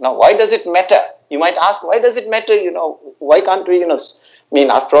matter. Now, why does it matter? You might ask, why does it matter? Why can't we?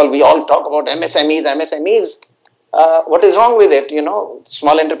 After all, we all talk about MSMEs. What is wrong with it?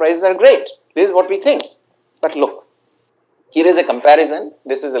 Small enterprises are great. This is what we think. But look, here is a comparison.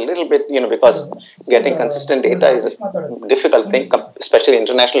 This is a little bit, because getting consistent data is a difficult thing, especially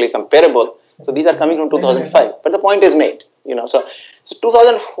internationally comparable. So these are coming from 2005. But the point is made. So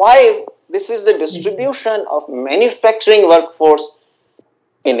 2005. This is the distribution of manufacturing workforce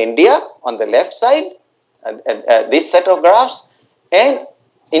in India on the left side, this set of graphs, and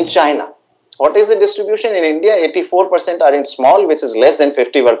in China. What is the distribution in India? 84% are in small, which is less than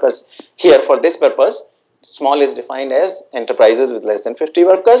 50 workers. Here, for this purpose, small is defined as enterprises with less than 50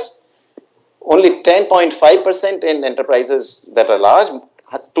 workers. Only 10.5% in enterprises that are large,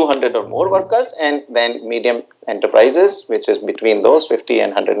 200 or more workers, and then medium enterprises, which is between those 50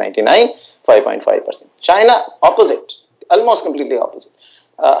 and 199, 5.5%. China, opposite, almost completely opposite.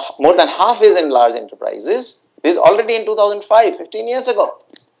 More than half is in large enterprises. This is already in 2005, 15 years ago.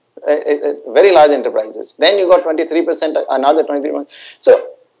 Very large enterprises. Then you got 23%, another 23%. So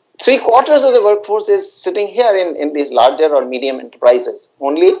 3/4 of the workforce is sitting here in these larger or medium enterprises.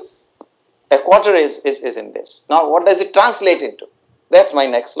 Only 1/4 is in this. Now, what does it translate into? That's my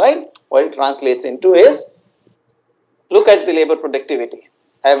next slide. What it translates into is, look at the labor productivity,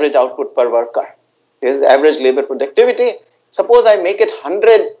 average output per worker. This is average labor productivity. Suppose I make it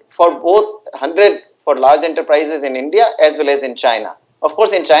 100 for both, 100 for large enterprises in India as well as in China. Of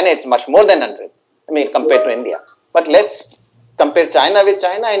course, in China, it's much more than 100, compared to India. But let's compare China with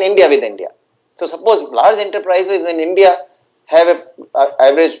China and India with India. So suppose large enterprises in India have an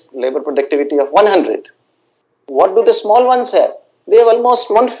average labor productivity of 100. What do the small ones have? They have almost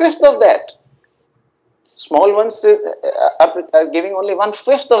 1/5 of that. Small ones are giving only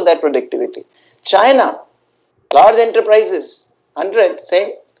 1/5 of that productivity. China, large enterprises, 100,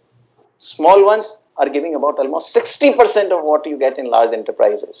 same. Small ones are giving about almost 60% of what you get in large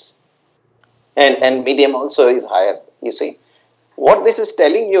enterprises. And medium also is higher, you see. What this is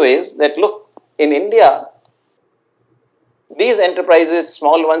telling you is that, look, in India, these enterprises,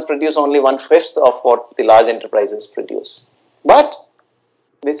 small ones, produce only 1/5 of what the large enterprises produce. But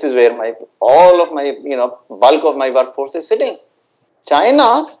this is where all of my, bulk of my workforce is sitting. China,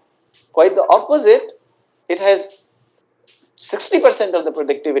 Quite the opposite. It has 60% of the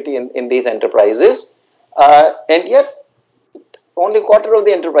productivity in these enterprises, and yet only a quarter of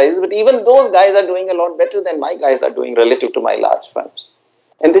the enterprises, but even those guys are doing a lot better than my guys are doing relative to my large firms.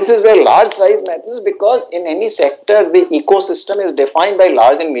 And this is where large size matters, because in any sector, the ecosystem is defined by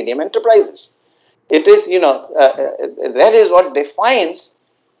large and medium enterprises. It is, that is what defines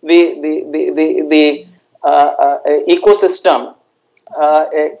the ecosystem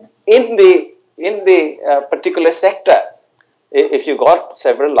in the particular sector. If you got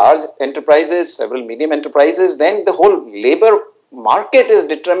several large enterprises, several medium enterprises, then the whole labor market is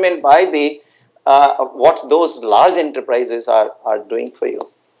determined by the what those large enterprises are doing for you.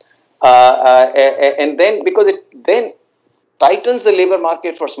 And then, because it then tightens the labor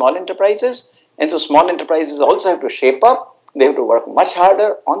market for small enterprises, and so small enterprises also have to shape up. They have to work much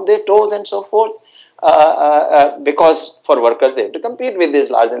harder on their toes and so forth, because for workers they have to compete with these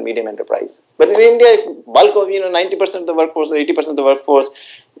large and medium enterprises. But in India, if bulk of 90% of the workforce or 80% of the workforce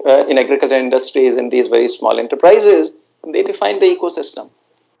in agriculture industries in these very small enterprises, they define the ecosystem.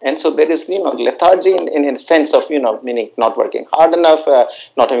 And so there is lethargy in a sense of meaning not working hard enough,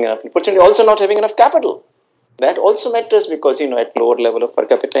 not having enough opportunity, also not having enough capital. That also matters, because at lower level of per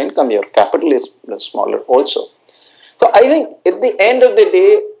capita income, your capital is smaller also. So I think at the end of the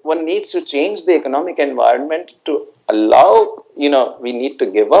day, one needs to change the economic environment to allow, we need to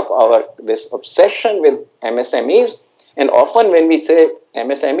give up this obsession with MSMEs. And often when we say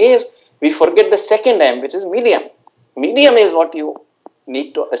MSMEs, we forget the second M, which is medium. Medium is what you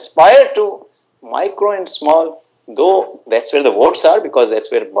need to aspire to. Micro and small, though that's where the votes are, because that's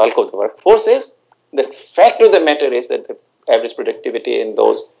where bulk of the workforce is. The fact of the matter is that the average productivity in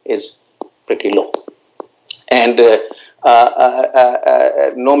those is pretty low. And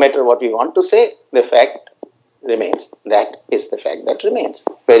no matter what we want to say, the fact remains. That is the fact that remains.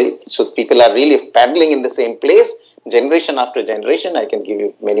 So people are really paddling in the same place, generation after generation. I can give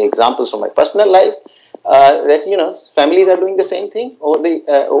you many examples from my personal life, that families are doing the same thing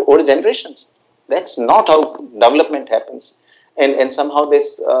over generations. That's not how development happens. And somehow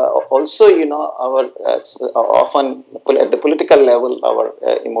this also, our often at the political level, our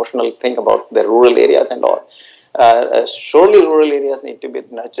emotional thing about the rural areas and all. Surely rural areas need to be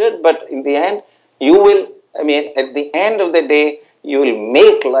nurtured, but in the end, at the end of the day, you will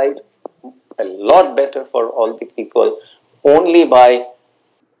make life a lot better for all the people only by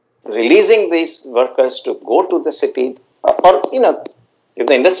releasing these workers to go to the city, or if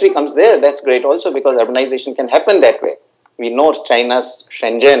the industry comes there, that's great also, because urbanization can happen that way. We know China's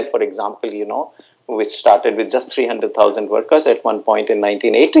Shenzhen, for example, which started with just 300,000 workers at one point in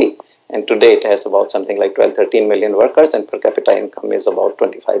 1980. And today it has about something like 12-13 million workers, and per capita income is about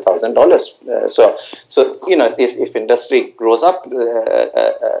 $25,000. So if industry grows up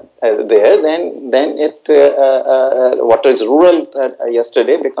there, then it what is rural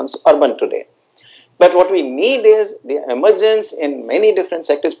yesterday becomes urban today. But what we need is the emergence in many different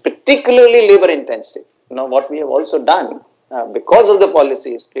sectors, particularly labor intensive. What we have also done because of the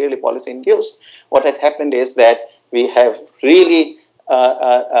policies, clearly policy induced, what has happened is that we have really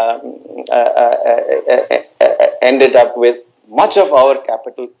ended up with much of our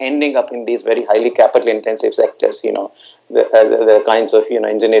capital ending up in these very highly capital intensive sectors, the kinds of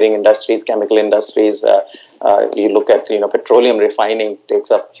engineering industries, chemical industries. You look at petroleum refining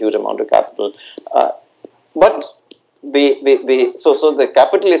takes up huge amount of capital, but so the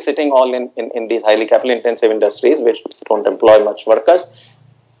capital is sitting all in these highly capital intensive industries which don't employ much workers.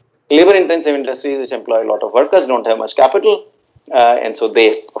 Labor intensive industries which employ a lot of workers don't have much capital, and so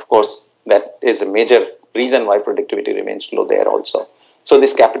they, of course, that is a major reason why productivity remains low there also. So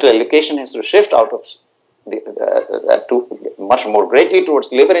this capital allocation has to shift out of to much more greatly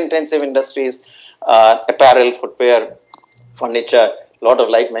towards labor intensive industries, apparel, footwear, furniture, a lot of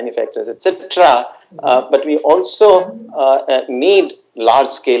light manufacturers, etc. But we also need large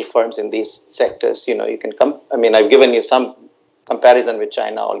scale firms in these sectors. You can I've given you some comparison with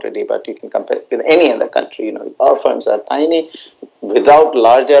China already, but you can compare it with any other country. Our firms are tiny. Without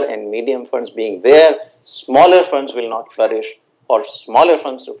larger and medium firms being there, smaller firms will not flourish. For smaller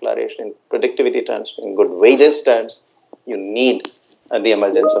firms to flourish in productivity terms, in good wages terms, you need the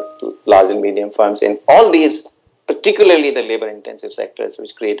emergence of large and medium firms in all these, particularly the labor intensive sectors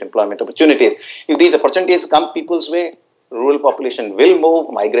which create employment opportunities. If these opportunities come people's way, rural population will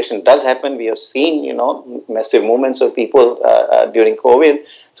move. Migration does happen. We have seen, massive movements of people during COVID.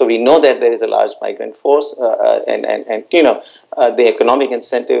 So we know that there is a large migrant force, and the economic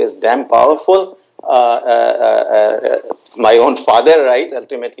incentive is damn powerful. My own father, right,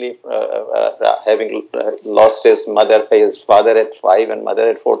 ultimately having lost his father at 5 and mother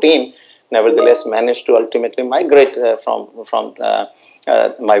at 14, nevertheless managed to ultimately migrate from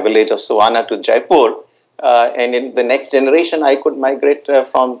my village of Suwana to Jaipur. And in the next generation, I could migrate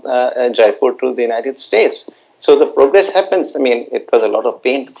from Jaipur to the United States. So the progress happens. I mean, it was a lot of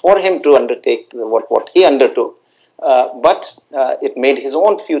pain for him to undertake what he undertook. But it made his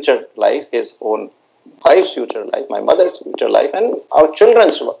own future life, his own wife's future life, my mother's future life, and our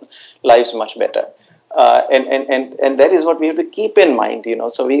children's lives much better. And that is what we have to keep in mind, you know.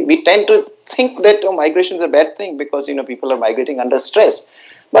 So we tend to think that migration is a bad thing because, you know, people are migrating under stress.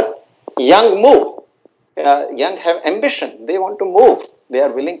 But young move. Young have ambition. They want to move. They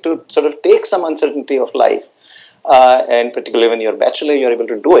are willing to sort of take some uncertainty of life. And particularly when you're a bachelor, you're able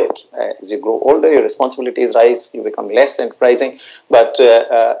to do it. As you grow older, your responsibilities rise, you become less enterprising. But,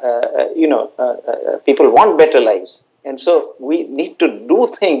 you know, people want better lives. And so we need to do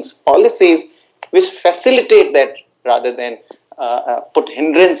things, policies, which facilitate that rather than put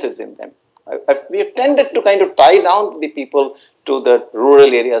hindrances in them. We have tended to kind of tie down the people to the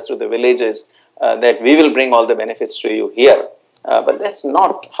rural areas, to the villages, that we will bring all the benefits to you here. But that's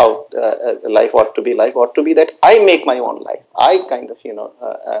not how life ought to be. Life ought to be that I make my own life. I kind of, you know,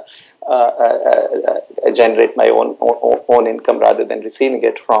 generate my own income rather than receiving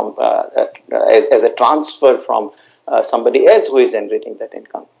it from as a transfer from somebody else who is generating that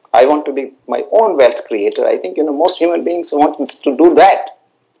income. I want to be my own wealth creator. I think, you know, most human beings want to do that,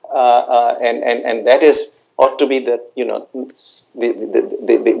 and that is ought to be the, you know,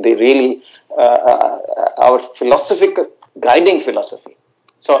 the really our philosophical guiding philosophy.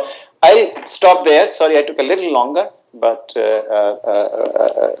 So I'll stop there. Sorry, I took a little longer, but I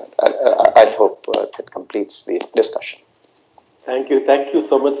hope that completes the discussion. Thank you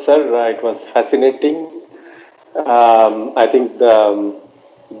so much, sir. It was fascinating. I think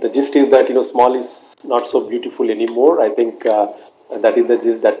the gist is that, you know, small is not so beautiful anymore. I think that is the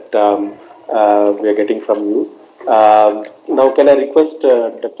gist that we are getting from you. Now, can I request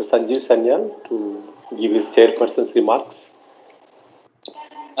Dr. Sanjeev Sanyal to give his chairperson's remarks?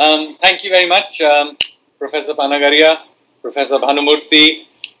 Thank you very much, Professor Panagariya, Professor Bhanumurthy,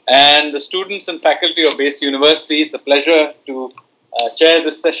 and the students and faculty of Base University. It's a pleasure to chair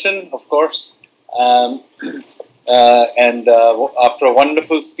this session, of course. And after a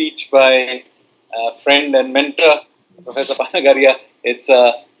wonderful speech by friend and mentor, Professor Panagariya, it's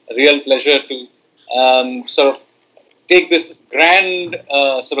a real pleasure to sort of take this grand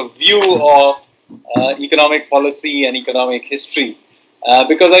sort of view of economic policy and economic history.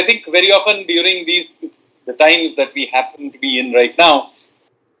 Because I think very often during the times that we happen to be in right now,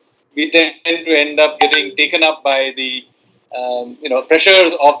 we tend to end up getting taken up by the you know,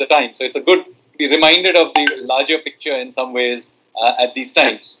 pressures of the time. So it's a good to be reminded of the larger picture in some ways at these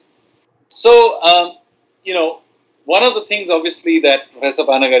times. So you know, one of the things obviously that Professor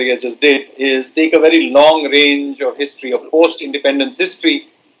Panagariya just did is take a very long range of history, of post-independence history,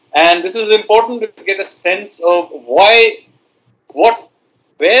 and this is important to get a sense of where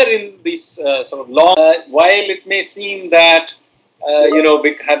in this sort of long, while it may seem that you know,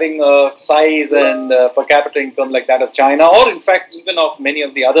 having a size and per capita income like that of China, or in fact even of many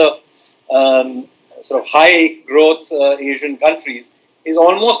of the other sort of high growth Asian countries, is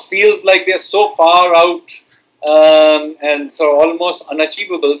almost feels like they're so far out and so almost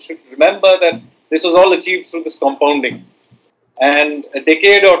unachievable. Should remember that this was all achieved through this compounding, and a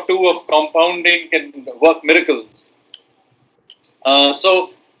decade or two of compounding can work miracles.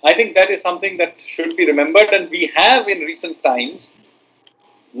 So I think that is something that should be remembered, and we have in recent times,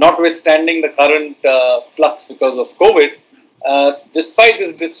 notwithstanding the current flux because of COVID, despite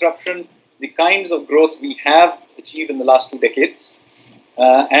this disruption, the kinds of growth we have achieved in the last 2 decades,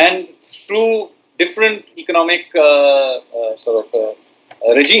 and through different economic sort of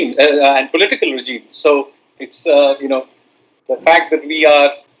regime and political regime. So it's you know, the fact that we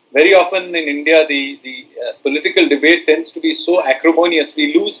are very often in India, the political debate tends to be so acrimonious,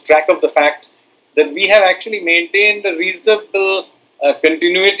 we lose track of the fact that we have actually maintained a reasonable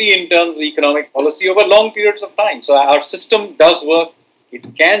continuity in terms of economic policy over long periods of time. So our system does work.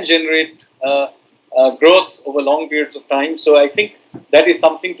 It can generate growth over long periods of time. So I think that is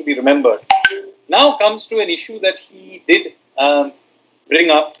something to be remembered. Now comes to an issue that he did bring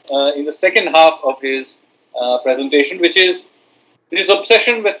up in the second half of his presentation, which is this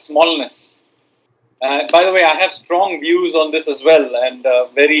obsession with smallness. By the way, I have strong views on this as well, and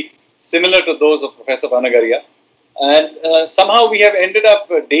very similar to those of Professor Panagariya. And somehow we have ended up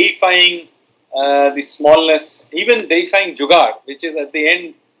deifying the smallness, even deifying jugaad, which is at the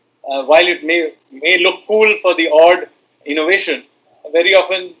end while it may look cool for the odd innovation, very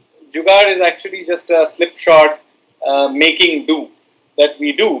often jugaad is actually just a slipshod making do that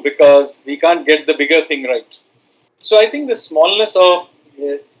we do because we can't get the bigger thing right. So I think the smallness of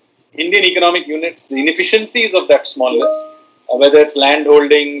Indian economic units, the inefficiencies of that smallness, whether it's land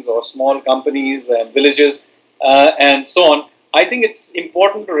holdings or small companies and villages and so on, I think it's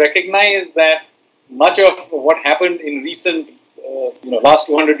important to recognize that much of what happened in recent, last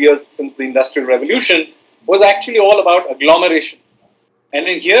 200 years since the Industrial Revolution was actually all about agglomeration. And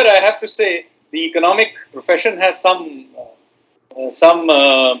in here, I have to say, the economic profession has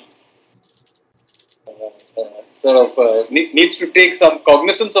needs to take some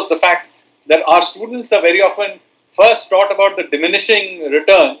cognizance of the fact that our students are very often first taught about the diminishing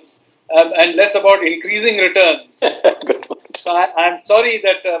returns and less about increasing returns. Good point. So I'm sorry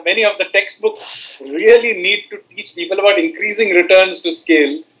that many of the textbooks really need to teach people about increasing returns to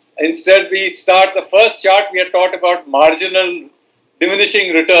scale. Instead, we start the first chart, we are taught about marginal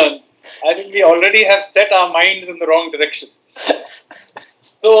diminishing returns. I think we already have set our minds in the wrong direction.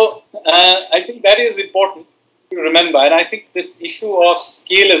 So I think that is important to remember. And I think this issue of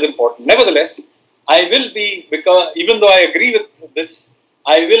scale is important. Nevertheless, I will be, because even though I agree with this,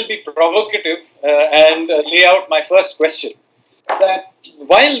 I will be provocative and lay out my first question. That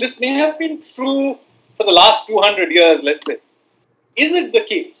while this may have been true for the last 200 years, let's say, is it the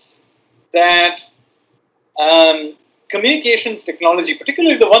case that communications technology,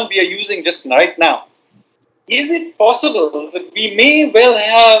 particularly the one we are using just right now, is it possible that we may well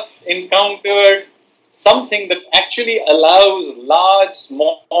have encountered something that actually allows large,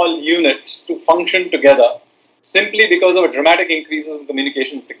 small units to function together simply because of a dramatic increases in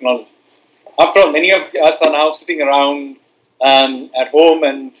communications technology? After all, many of us are now sitting around at home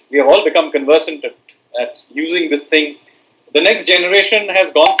and we have all become conversant at using this thing. The next generation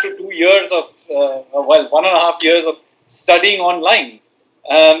has gone through 2 years of, 1.5 years of studying online.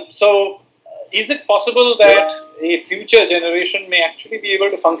 So is it possible that a future generation may actually be able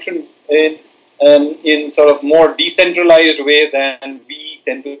to function in sort of more decentralized way than we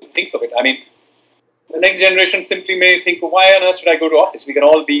tend to think of it? I mean, the next generation simply may think, why on earth should I go to office? We can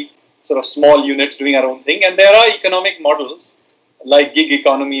all be sort of small units doing our own thing. And there are economic models like gig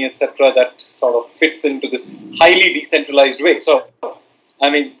economy, etc., that sort of fits into this highly decentralized way. So, I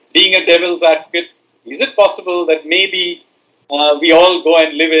mean, being a devil's advocate, is it possible that maybe we all go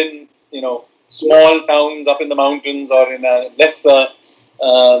and live in, small towns up in the mountains or in a less,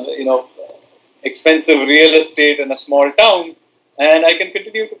 expensive real estate in a small town, and I can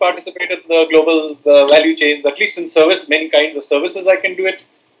continue to participate in the global value chains, at least in service, many kinds of services I can do it.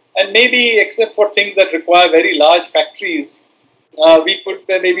 And maybe, except for things that require very large factories, we could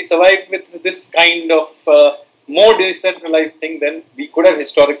maybe survive with this kind of more decentralized thing than we could have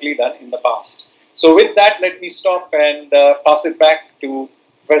historically done in the past. So with that, let me stop and pass it back to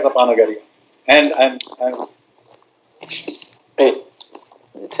Professor Panagariya. Thank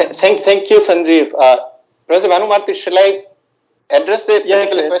you, Sanjeev. Professor Bhanumarti, shall I address the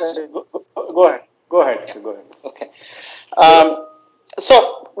question? Go ahead. Go ahead. Sir. Go ahead. Okay.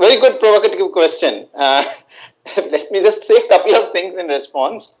 So, very good provocative question. Let me just say a couple of things in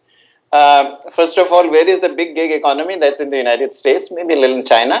response. First of all, where is the big gig economy? That's in the United States, maybe a little in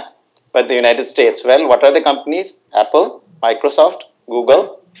China, but the United States. Well, what are the companies? Apple, Microsoft,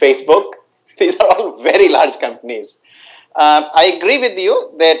 Google, Facebook. These are all very large companies. I agree with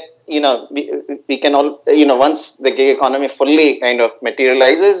you that, we can all, once the gig economy fully kind of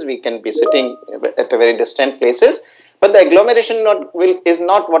materializes, we can be sitting at a very distant places. But the agglomeration is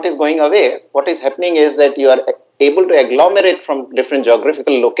not what is going away. What is happening is that you are able to agglomerate from different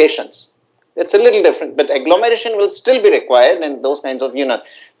geographical locations. It's a little different, but agglomeration will still be required and those kinds of,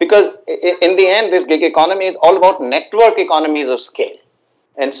 because in the end, this gig economy is all about network economies of scale.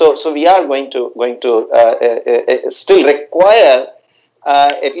 And so we are going to still require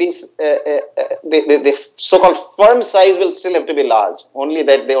at least the so-called firm size will still have to be large. Only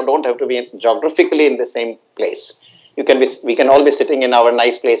that they don't have to be geographically in the same place. We can all be sitting in our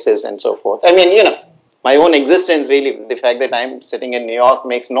nice places and so forth. I mean, my own existence really, the fact that I'm sitting in New York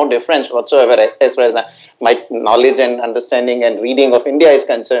makes no difference whatsoever as far as my knowledge and understanding and reading of India is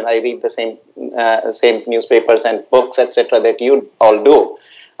concerned. I read the same newspapers and books, etc., that you all do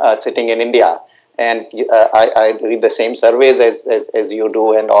sitting in India. And I read the same surveys as you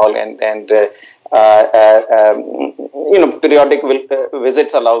do and all, and periodic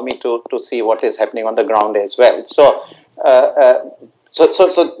visits allow me to see what is happening on the ground as well. So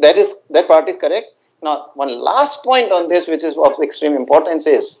that part is correct. Now, one last point on this, which is of extreme importance,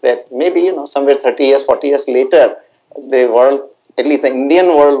 is that maybe somewhere 30 years, 40 years later, the world at least the Indian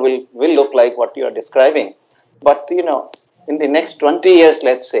world will look like what you are describing. But, in the next 20 years,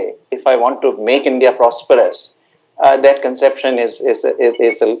 let's say, if I want to make India prosperous, that conception is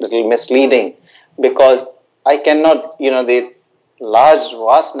a little misleading, because I cannot, the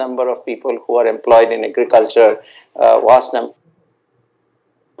vast number of people who are employed in agriculture, vast number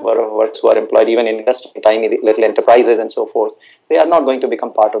of workers who are employed even in tiny little enterprises and so forth, they are not going to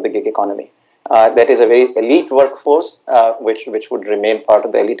become part of the gig economy. That is a very elite workforce, which would remain part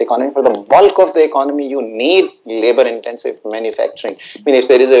of the elite economy. For the bulk of the economy, you need labor-intensive manufacturing. I mean, if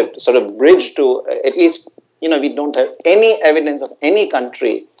there is a sort of bridge to, at least, we don't have any evidence of any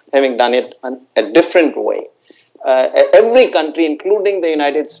country having done it a different way. Every country, including the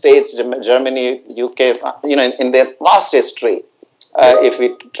United States, Germany, UK, in their vast history, if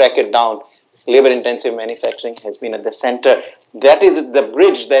we track it down, labor-intensive manufacturing has been at the center. That is the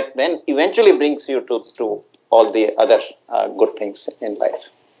bridge that then eventually brings you to all the other good things in life.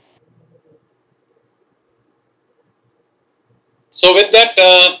 So with that,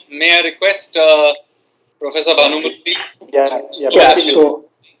 may I request Professor Bhanumurthy? Yeah.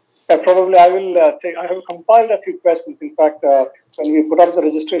 So probably I have compiled a few questions. In fact, when we put up the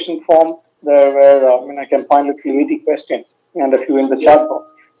registration form, there were, I can find literally 80 questions and a few in the chat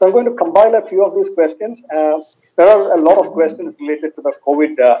box. So I'm going to compile a few of these questions. There are a lot of questions related to the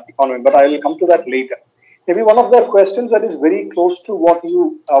COVID economy, but I will come to that later. Maybe one of the questions that is very close to what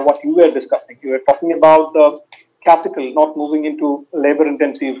you were discussing. You were talking about the capital not moving into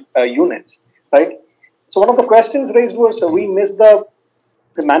labor-intensive units, right? So one of the questions raised was we missed the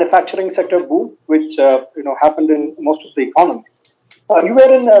manufacturing sector boom, which happened in most of the economy. You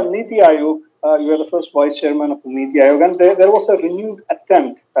were in Niti Aayog. You were the first vice chairman of the Niti Aayog, and there was a renewed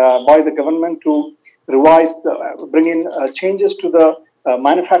attempt by the government to revise, bring in changes to the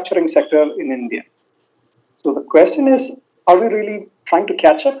manufacturing sector in India. So the question is, are we really trying to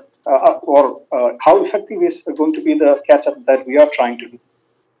catch up, or how effective is going to be the catch up that we are trying to do?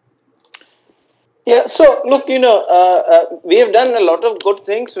 Yeah, so look, we have done a lot of good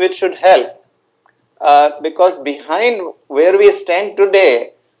things which should help, because behind where we stand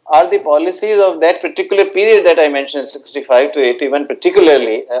today are the policies of that particular period that I mentioned, 65 to 81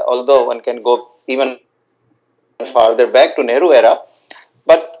 particularly, although one can go even farther back to Nehru era.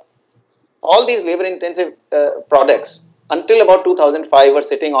 But all these labor-intensive products, until about 2005, were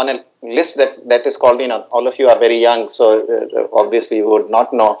sitting on a list that is called, all of you are very young, so obviously you would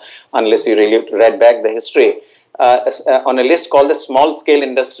not know unless you really read back the history, on a list called the Small Scale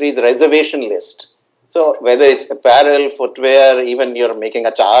Industries Reservation List. So whether it's apparel, footwear, even you're making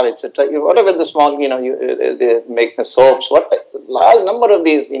achar, etc., whatever the small, they make the soaps, large number of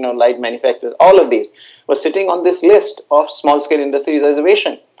these, light manufacturers, all of these were sitting on this list of Small Scale Industries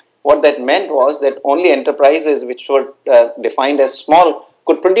Reservation. What that meant was that only enterprises which were defined as small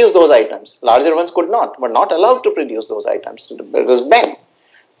could produce those items. Larger ones could not, were not allowed to produce those items. It was banned.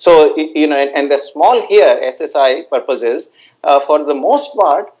 So, and the small here, SSI purposes, for the most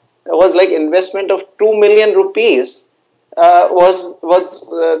part, was like investment of 2 million rupees was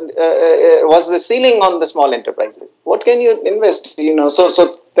the ceiling on the small enterprises. What can you invest?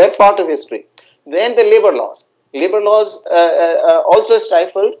 So that part of history. Then the labor laws. Labor laws also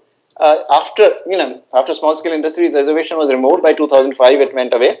stifled. After small scale industries reservation was removed by 2005, it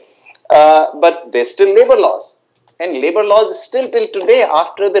went away. But there's still labor laws, and labor laws still till today,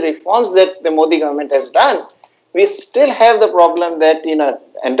 after the reforms that the Modi government has done, we still have the problem that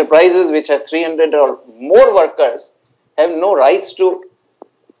enterprises which have 300 or more workers have no rights to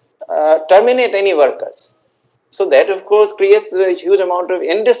terminate any workers. So that of course creates a huge amount of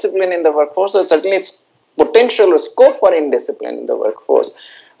indiscipline in the workforce. So certainly it's potential or scope for indiscipline in the workforce.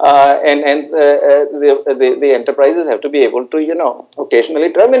 The enterprises have to be able to,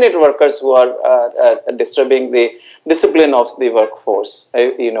 occasionally terminate workers who are disturbing the discipline of the workforce.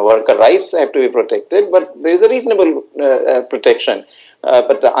 Worker rights have to be protected, but there is a reasonable protection.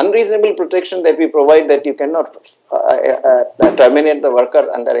 But the unreasonable protection that we provide, that you cannot terminate the worker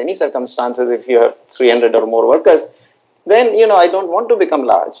under any circumstances if you have 300 or more workers, then, I don't want to become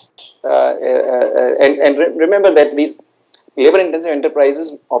large. And remember that these labor-intensive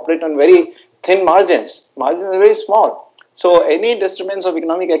enterprises operate on very thin margins. Margins are very small. So any disturbance of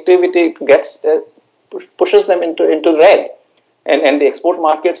economic activity pushes them into red. And the export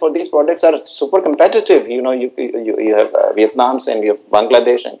markets for these products are super competitive. You have Vietnam's, and you have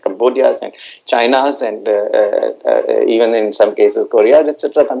Bangladesh and Cambodia's and China's, and even in some cases Korea's,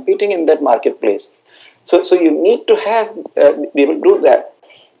 etc., competing in that marketplace. So you need to be able to do that.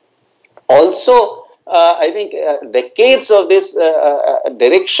 Also, I think decades of this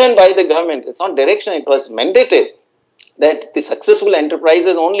direction by the government, it's not direction, it was mandated that the successful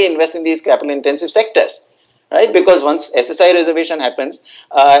enterprises only invest in these capital intensive sectors, right? Because once SSI reservation happens,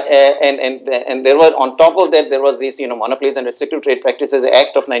 and there was, on top of that, there was this, Monopolies and Restrictive Trade Practices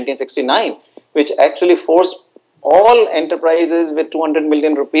Act of 1969, which actually forced all enterprises with 200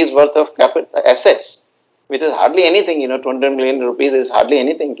 million rupees worth of capital assets, which is hardly anything, 200 million rupees is hardly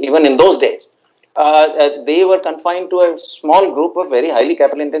anything, even in those days. They were confined to a small group of very highly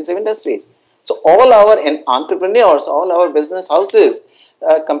capital intensive industries. So all our entrepreneurs, all our business houses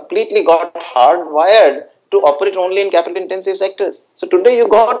completely got hardwired to operate only in capital intensive sectors. So today you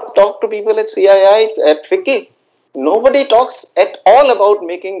got talk to people at CII, at FICCI. Nobody talks at all about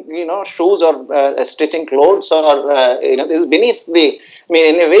making, shoes or stitching clothes, or, this is beneath the,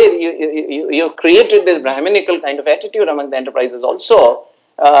 in a way, you created this Brahminical kind of attitude among the enterprises also.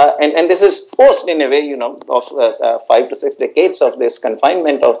 And this is forced in a way, of 5 to 6 decades of this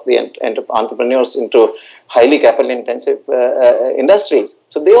confinement of the entrepreneurs into highly capital intensive industries.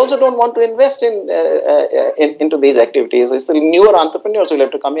 So they also don't want to invest into these activities. It's the newer entrepreneurs who will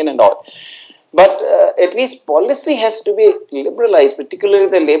have to come in and all. But at least policy has to be liberalized, particularly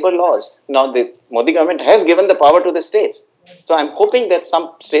the labor laws. Now, the Modi government has given the power to the states. So I'm hoping that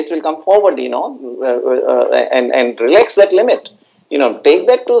some states will come forward, and relax that limit. Take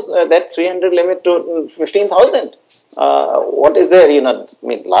that to that 300 limit to 15,000. What is there?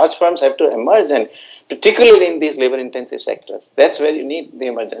 Large firms have to emerge, and particularly in these labor-intensive sectors, that's where you need the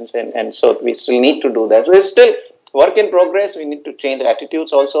emergence, and so we still need to do that. So it's still work in progress. We need to change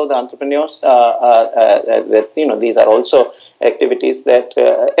attitudes also, the entrepreneurs, that, these are also activities that,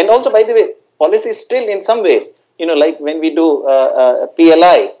 and also, by the way, policy still in some ways, like when we do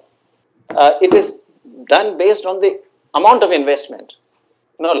PLI, it is done based on the amount of investment.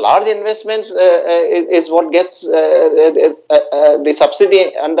 Large investments is what gets the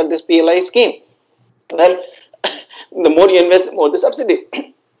subsidy under this PLI scheme. Well, the more you invest, the more the subsidy.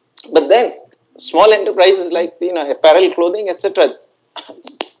 But then, small enterprises like apparel, clothing, etc.,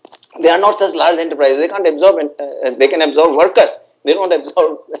 they are not such large enterprises. They can't absorb. They can absorb workers. They don't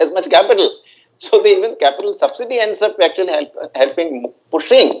absorb as much capital. So even capital subsidy ends up actually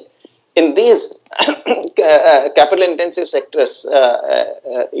pushing in these capital intensive sectors,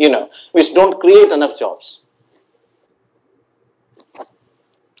 which don't create enough jobs.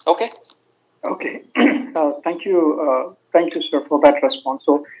 Okay. Okay. Thank you, sir, for that response.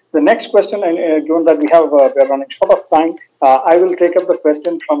 So the next question, and given that we're running short of time, I will take up the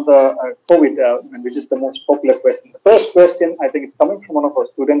question from the COVID, which is the most popular question. The first question, I think it's coming from one of our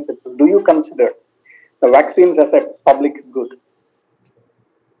students. It's, do you consider the vaccines as a public good?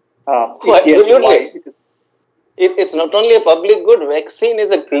 Absolutely. It's not only a public good. Vaccine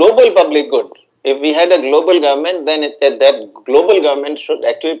is a global public good. If we had a global government, then that global government should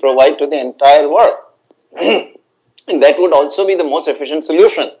actually provide to the entire world. And that would also be the most efficient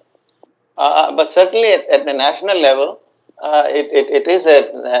solution. But certainly at the national level, it is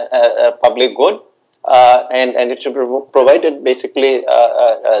a public good, and it should be provided basically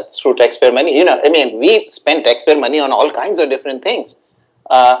through taxpayer money. We spend taxpayer money on all kinds of different things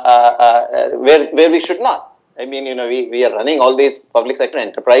where we should not. We are running all these public sector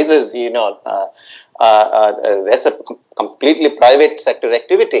enterprises, that's a completely private sector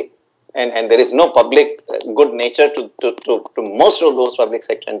activity. And there is no public good nature to most of those public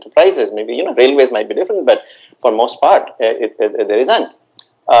sector enterprises. Maybe, railways might be different, but for most part, there isn't.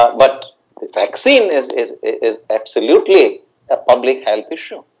 But the vaccine is absolutely a public health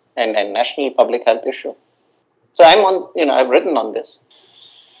issue and national public health issue. So I've written on this.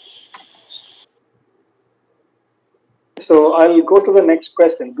 So I'll go to the next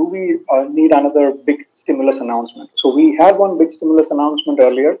question. Do we need another big stimulus announcement? So we had one big stimulus announcement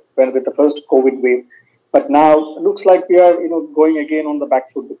earlier with the first COVID wave, but now it looks like we are going again on the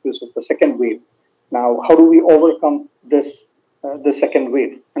back foot because of the second wave. Now, how do we overcome this the second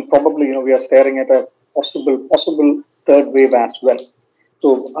wave? And probably we are staring at a possible third wave as well.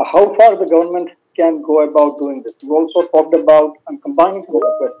 So how far the government can go about doing this? You also talked about, I'm combining some of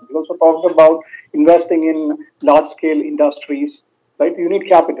the questions, you also talked about investing in large-scale industries, right? You need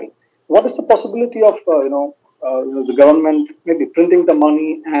capital. What is the possibility of, the government maybe printing the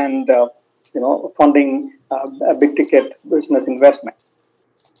money and, funding a big-ticket business investment?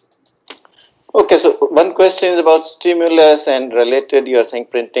 Okay, so one question is about stimulus and related, you are saying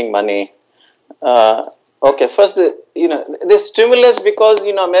printing money. Okay, first, the stimulus, because,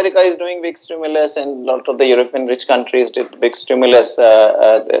 America is doing big stimulus and a lot of the European rich countries did big stimulus,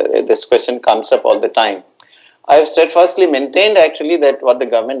 this question comes up all the time. I have steadfastly maintained actually that what the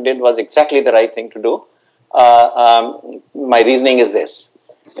government did was exactly the right thing to do. My reasoning is this,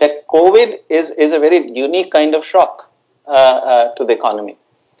 that COVID is a very unique kind of shock. to the economy.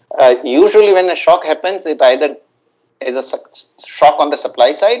 Usually when a shock happens, it either is a shock on the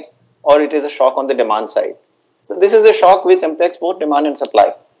supply side or it is a shock on the demand side. So this is a shock which impacts both demand and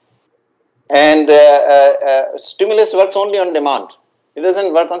supply. And stimulus works only on demand. It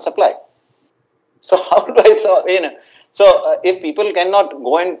doesn't work on supply. So how do I solve, So if people cannot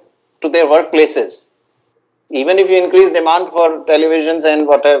go into their workplaces, even if you increase demand for televisions and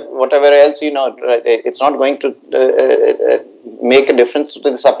whatever else, it's not going to make a difference to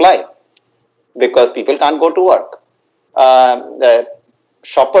the supply because people can't go to work. The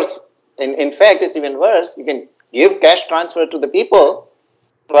shoppers, in fact, it's even worse. You can give cash transfer to the people,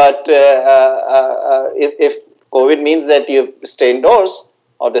 but if COVID means that you stay indoors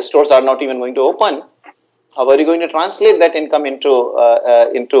or the stores are not even going to open, how are you going to translate that income into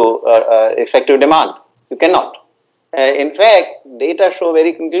effective demand? You cannot. In fact, data show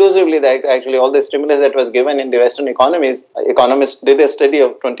very conclusively that actually all the stimulus that was given in the Western economies, economists did a study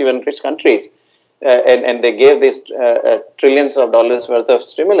of 21 rich countries and they gave this trillions of dollars worth of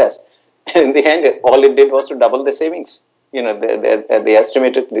stimulus. And in the end, all it did was to double the savings. They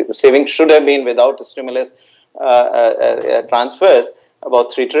estimated the savings should have been without the stimulus transfers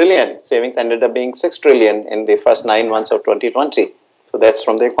about 3 trillion. Savings ended up being 6 trillion in the first 9 months of 2020. So that's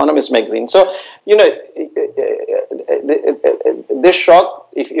from the Economist magazine. So, this shock,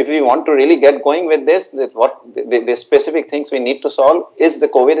 if we want to really get going with this, the specific things we need to solve is the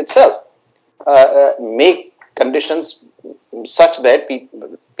COVID itself. Make conditions such that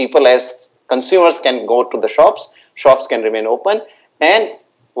people as consumers can go to the shops can remain open, and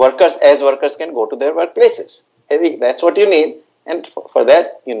workers can go to their workplaces. I think that's what you need. And for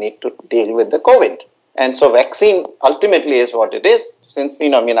that, you need to deal with the COVID. And so vaccine ultimately is what it is. Since,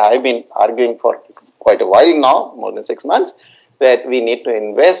 I've been arguing for quite a while now, more than 6 months, that we need to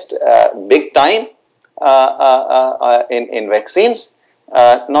invest big time in vaccines.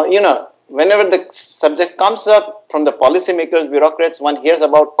 Now, whenever the subject comes up from the policymakers, bureaucrats, one hears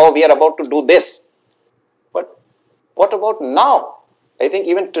about, we are about to do this. But what about now? I think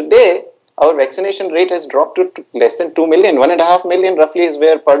even today, our vaccination rate has dropped to less than 2 million. 1.5 million roughly is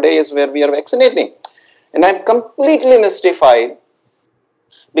where per day is where we are vaccinating. And I'm completely mystified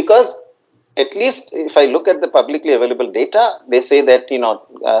because at least if I look at the publicly available data, they say that,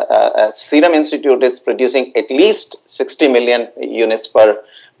 Serum Institute is producing at least 60 million units per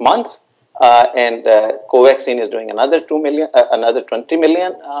month. And Covaxin is doing another 20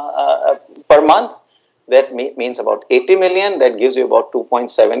 million per month. That means about 80 million. That gives you about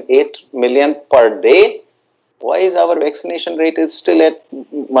 2.78 million per day. Why is our vaccination rate is still at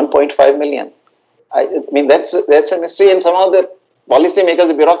 1.5 million? I mean, that's a mystery, and somehow the policymakers,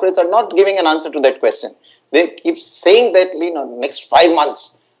 the bureaucrats are not giving an answer to that question. They keep saying that, next 5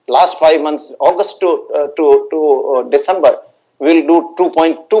 months, last 5 months, August to December, we'll do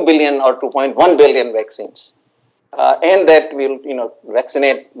 2.2 billion or 2.1 billion vaccines. And that we'll,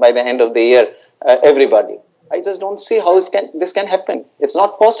 vaccinate by the end of the year everybody. I just don't see how this can happen. It's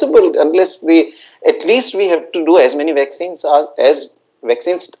not possible unless at least we have to do as many vaccines as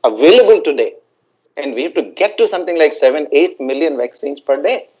vaccines available today. And we have to get to something like 7-8 million vaccines per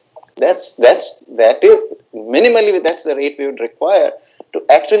day. That is minimally that's the rate we would require to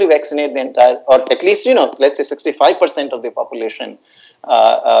actually vaccinate the entire, or at least let's say 65% of the population,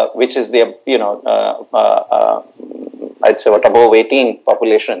 which is the I'd say above 18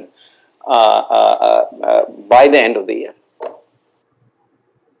 population by the end of the year.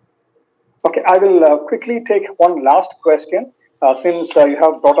 Okay, I will quickly take one last question. Since you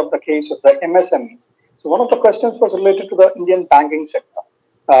have brought up the case of the MSMEs. So one of the questions was related to the Indian banking sector,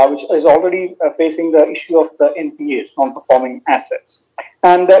 which is already facing the issue of the NPAs, non-performing assets.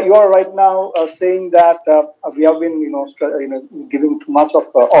 And you are right now saying that we have been, giving too much of,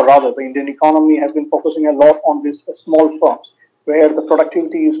 or rather the Indian economy has been focusing a lot on these small firms where the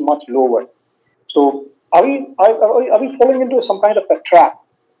productivity is much lower. So are we falling into some kind of a trap?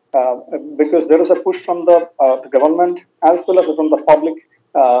 Because there is a push from the government as well as from the public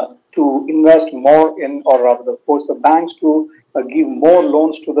to invest more in, or rather force the banks to give more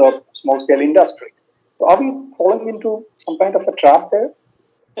loans to the small-scale industry. So are we falling into some kind of a trap there?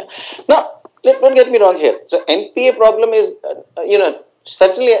 No, don't get me wrong here. So NPA problem is,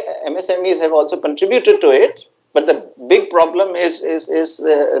 certainly MSMEs have also contributed to it, but the big problem is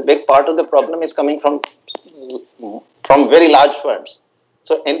a big part of the problem is coming from very large firms.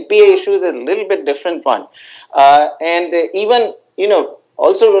 So NPA issue is a little bit different one, and even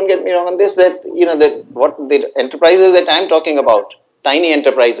also don't get me wrong on this, that that what the enterprises that I'm talking about, tiny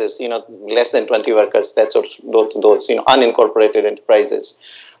enterprises, less than 20 workers, that's what those unincorporated enterprises.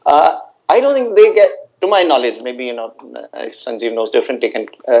 I don't think they get to my knowledge, maybe if Sanjeev knows differently, can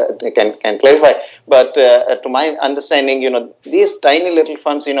clarify. But to my understanding, these tiny little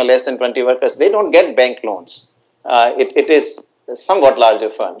firms, less than 20 workers, they don't get bank loans. It is somewhat larger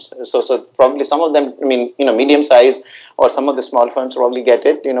firms. So probably some of them, medium size, or some of the small firms probably get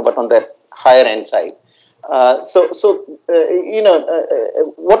it, but on the higher end side.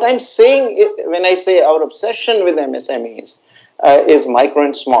 What I'm saying when I say our obsession with MSMEs is micro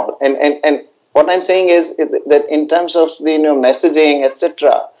and small, and what I'm saying is that in terms of the messaging,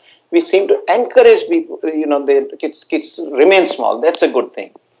 etc., we seem to encourage people, the kids remain small. That's a good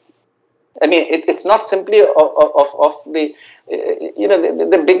thing. I mean, it's not simply of the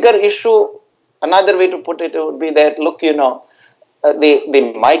the bigger issue. Another way to put it would be that, look,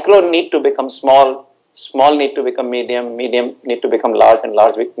 the micro need to become small. Small need to become medium, medium need to become large, and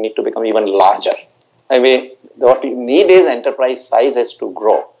large need to become even larger. I mean, what you need is enterprise size has to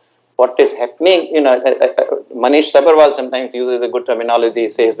grow. What is happening, Manish Sabharwal sometimes uses a good terminology. He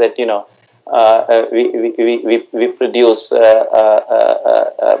says that, we produce,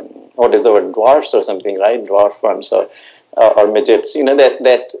 what is the word, dwarfs or something, right? Dwarf firms or midgets,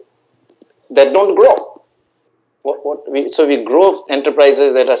 that don't grow. So we grow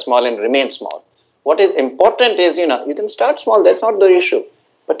enterprises that are small and remain small. What is important is, you can start small, that's not the issue.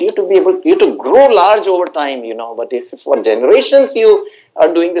 But you have to grow large over time, But if for generations you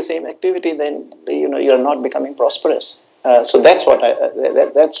are doing the same activity, then, you are not becoming prosperous. So that's what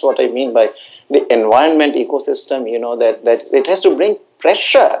I mean by the environment ecosystem, that it has to bring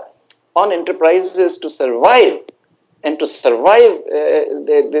pressure on enterprises to survive. And to survive,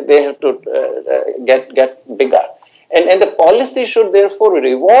 they have to get bigger. And the policy should therefore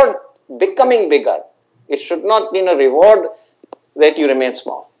reward becoming bigger. It should not, reward that you remain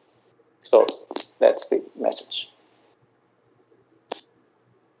small. So that's the message.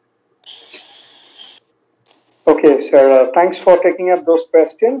 Okay, sir. Thanks for taking up those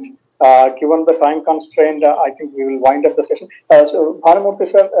questions. Given the time constraint, I think we will wind up the session. So, Bharamurthy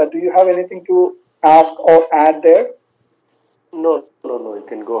sir, do you have anything to ask or add there? No. You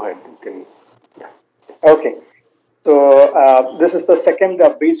can go ahead. Yeah. Okay. So this is the second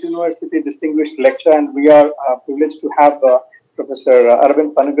Base University Distinguished Lecture, and we are privileged to have Professor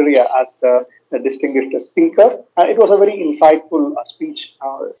Arvind Panagariya as the distinguished speaker. It was a very insightful speech,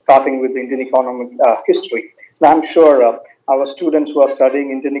 starting with the Indian economic history. And I'm sure our students who are studying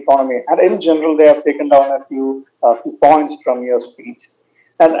Indian economy, and in general, they have taken down a few points from your speech.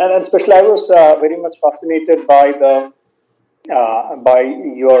 And especially, I was very much fascinated by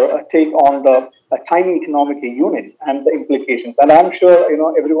your take on the tiny economic units and the implications. And I'm sure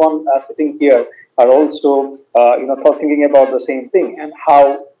everyone sitting here are also thinking about the same thing, and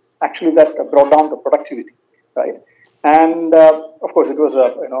how actually that brought down the productivity, right? And of course, it was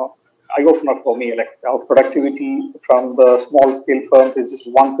eye-opener for me. Like, our productivity from the small scale firms is just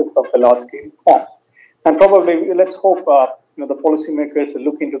 1/5 of the large scale firms. And probably, let's hope the policymakers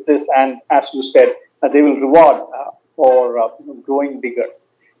look into this, and as you said, they will reward for growing bigger,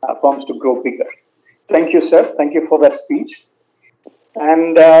 firms to grow bigger. Thank you, sir. Thank you for that speech.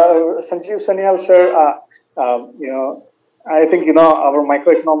 And Sanjeev, Sanyal, sir, I think our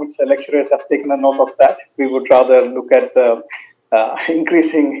microeconomics lecturers has taken a note of that. We would rather look at the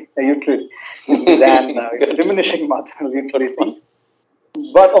increasing utility than diminishing marginal utility.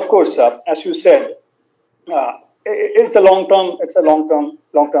 But of course, as you said, it's a long-term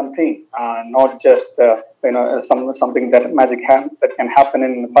thing, not just something that that can happen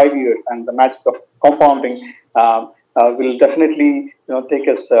in 5 years. And the magic of compounding will definitely take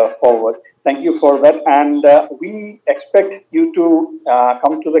us forward. Thank you for that, and we expect you to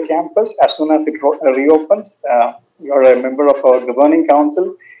come to the campus as soon as it reopens. You are a member of our governing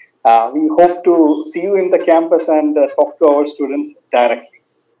council. We hope to see you in the campus and talk to our students directly.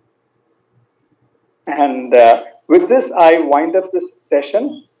 And with this, I wind up this session.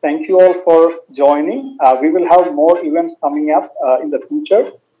 Thank you all for joining. We will have more events coming up in the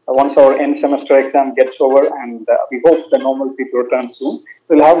future once our end semester exam gets over, and we hope the normalcy to return soon.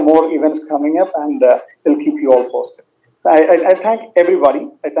 We'll have more events coming up, and we'll keep you all posted. I thank everybody.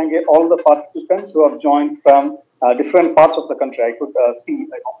 I thank all the participants who have joined from different parts of the country. I could see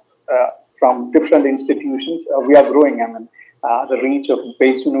from different institutions. We are growing. I mean, the reach of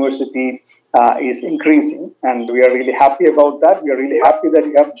Base University is increasing, and we are really happy about that. We are really happy that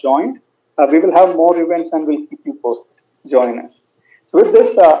you have joined. We will have more events, and we'll keep you posted. Join us. With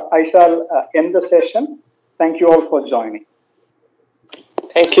this, I shall end the session. Thank you all for joining.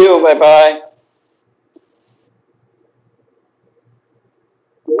 Thank you. Bye-bye.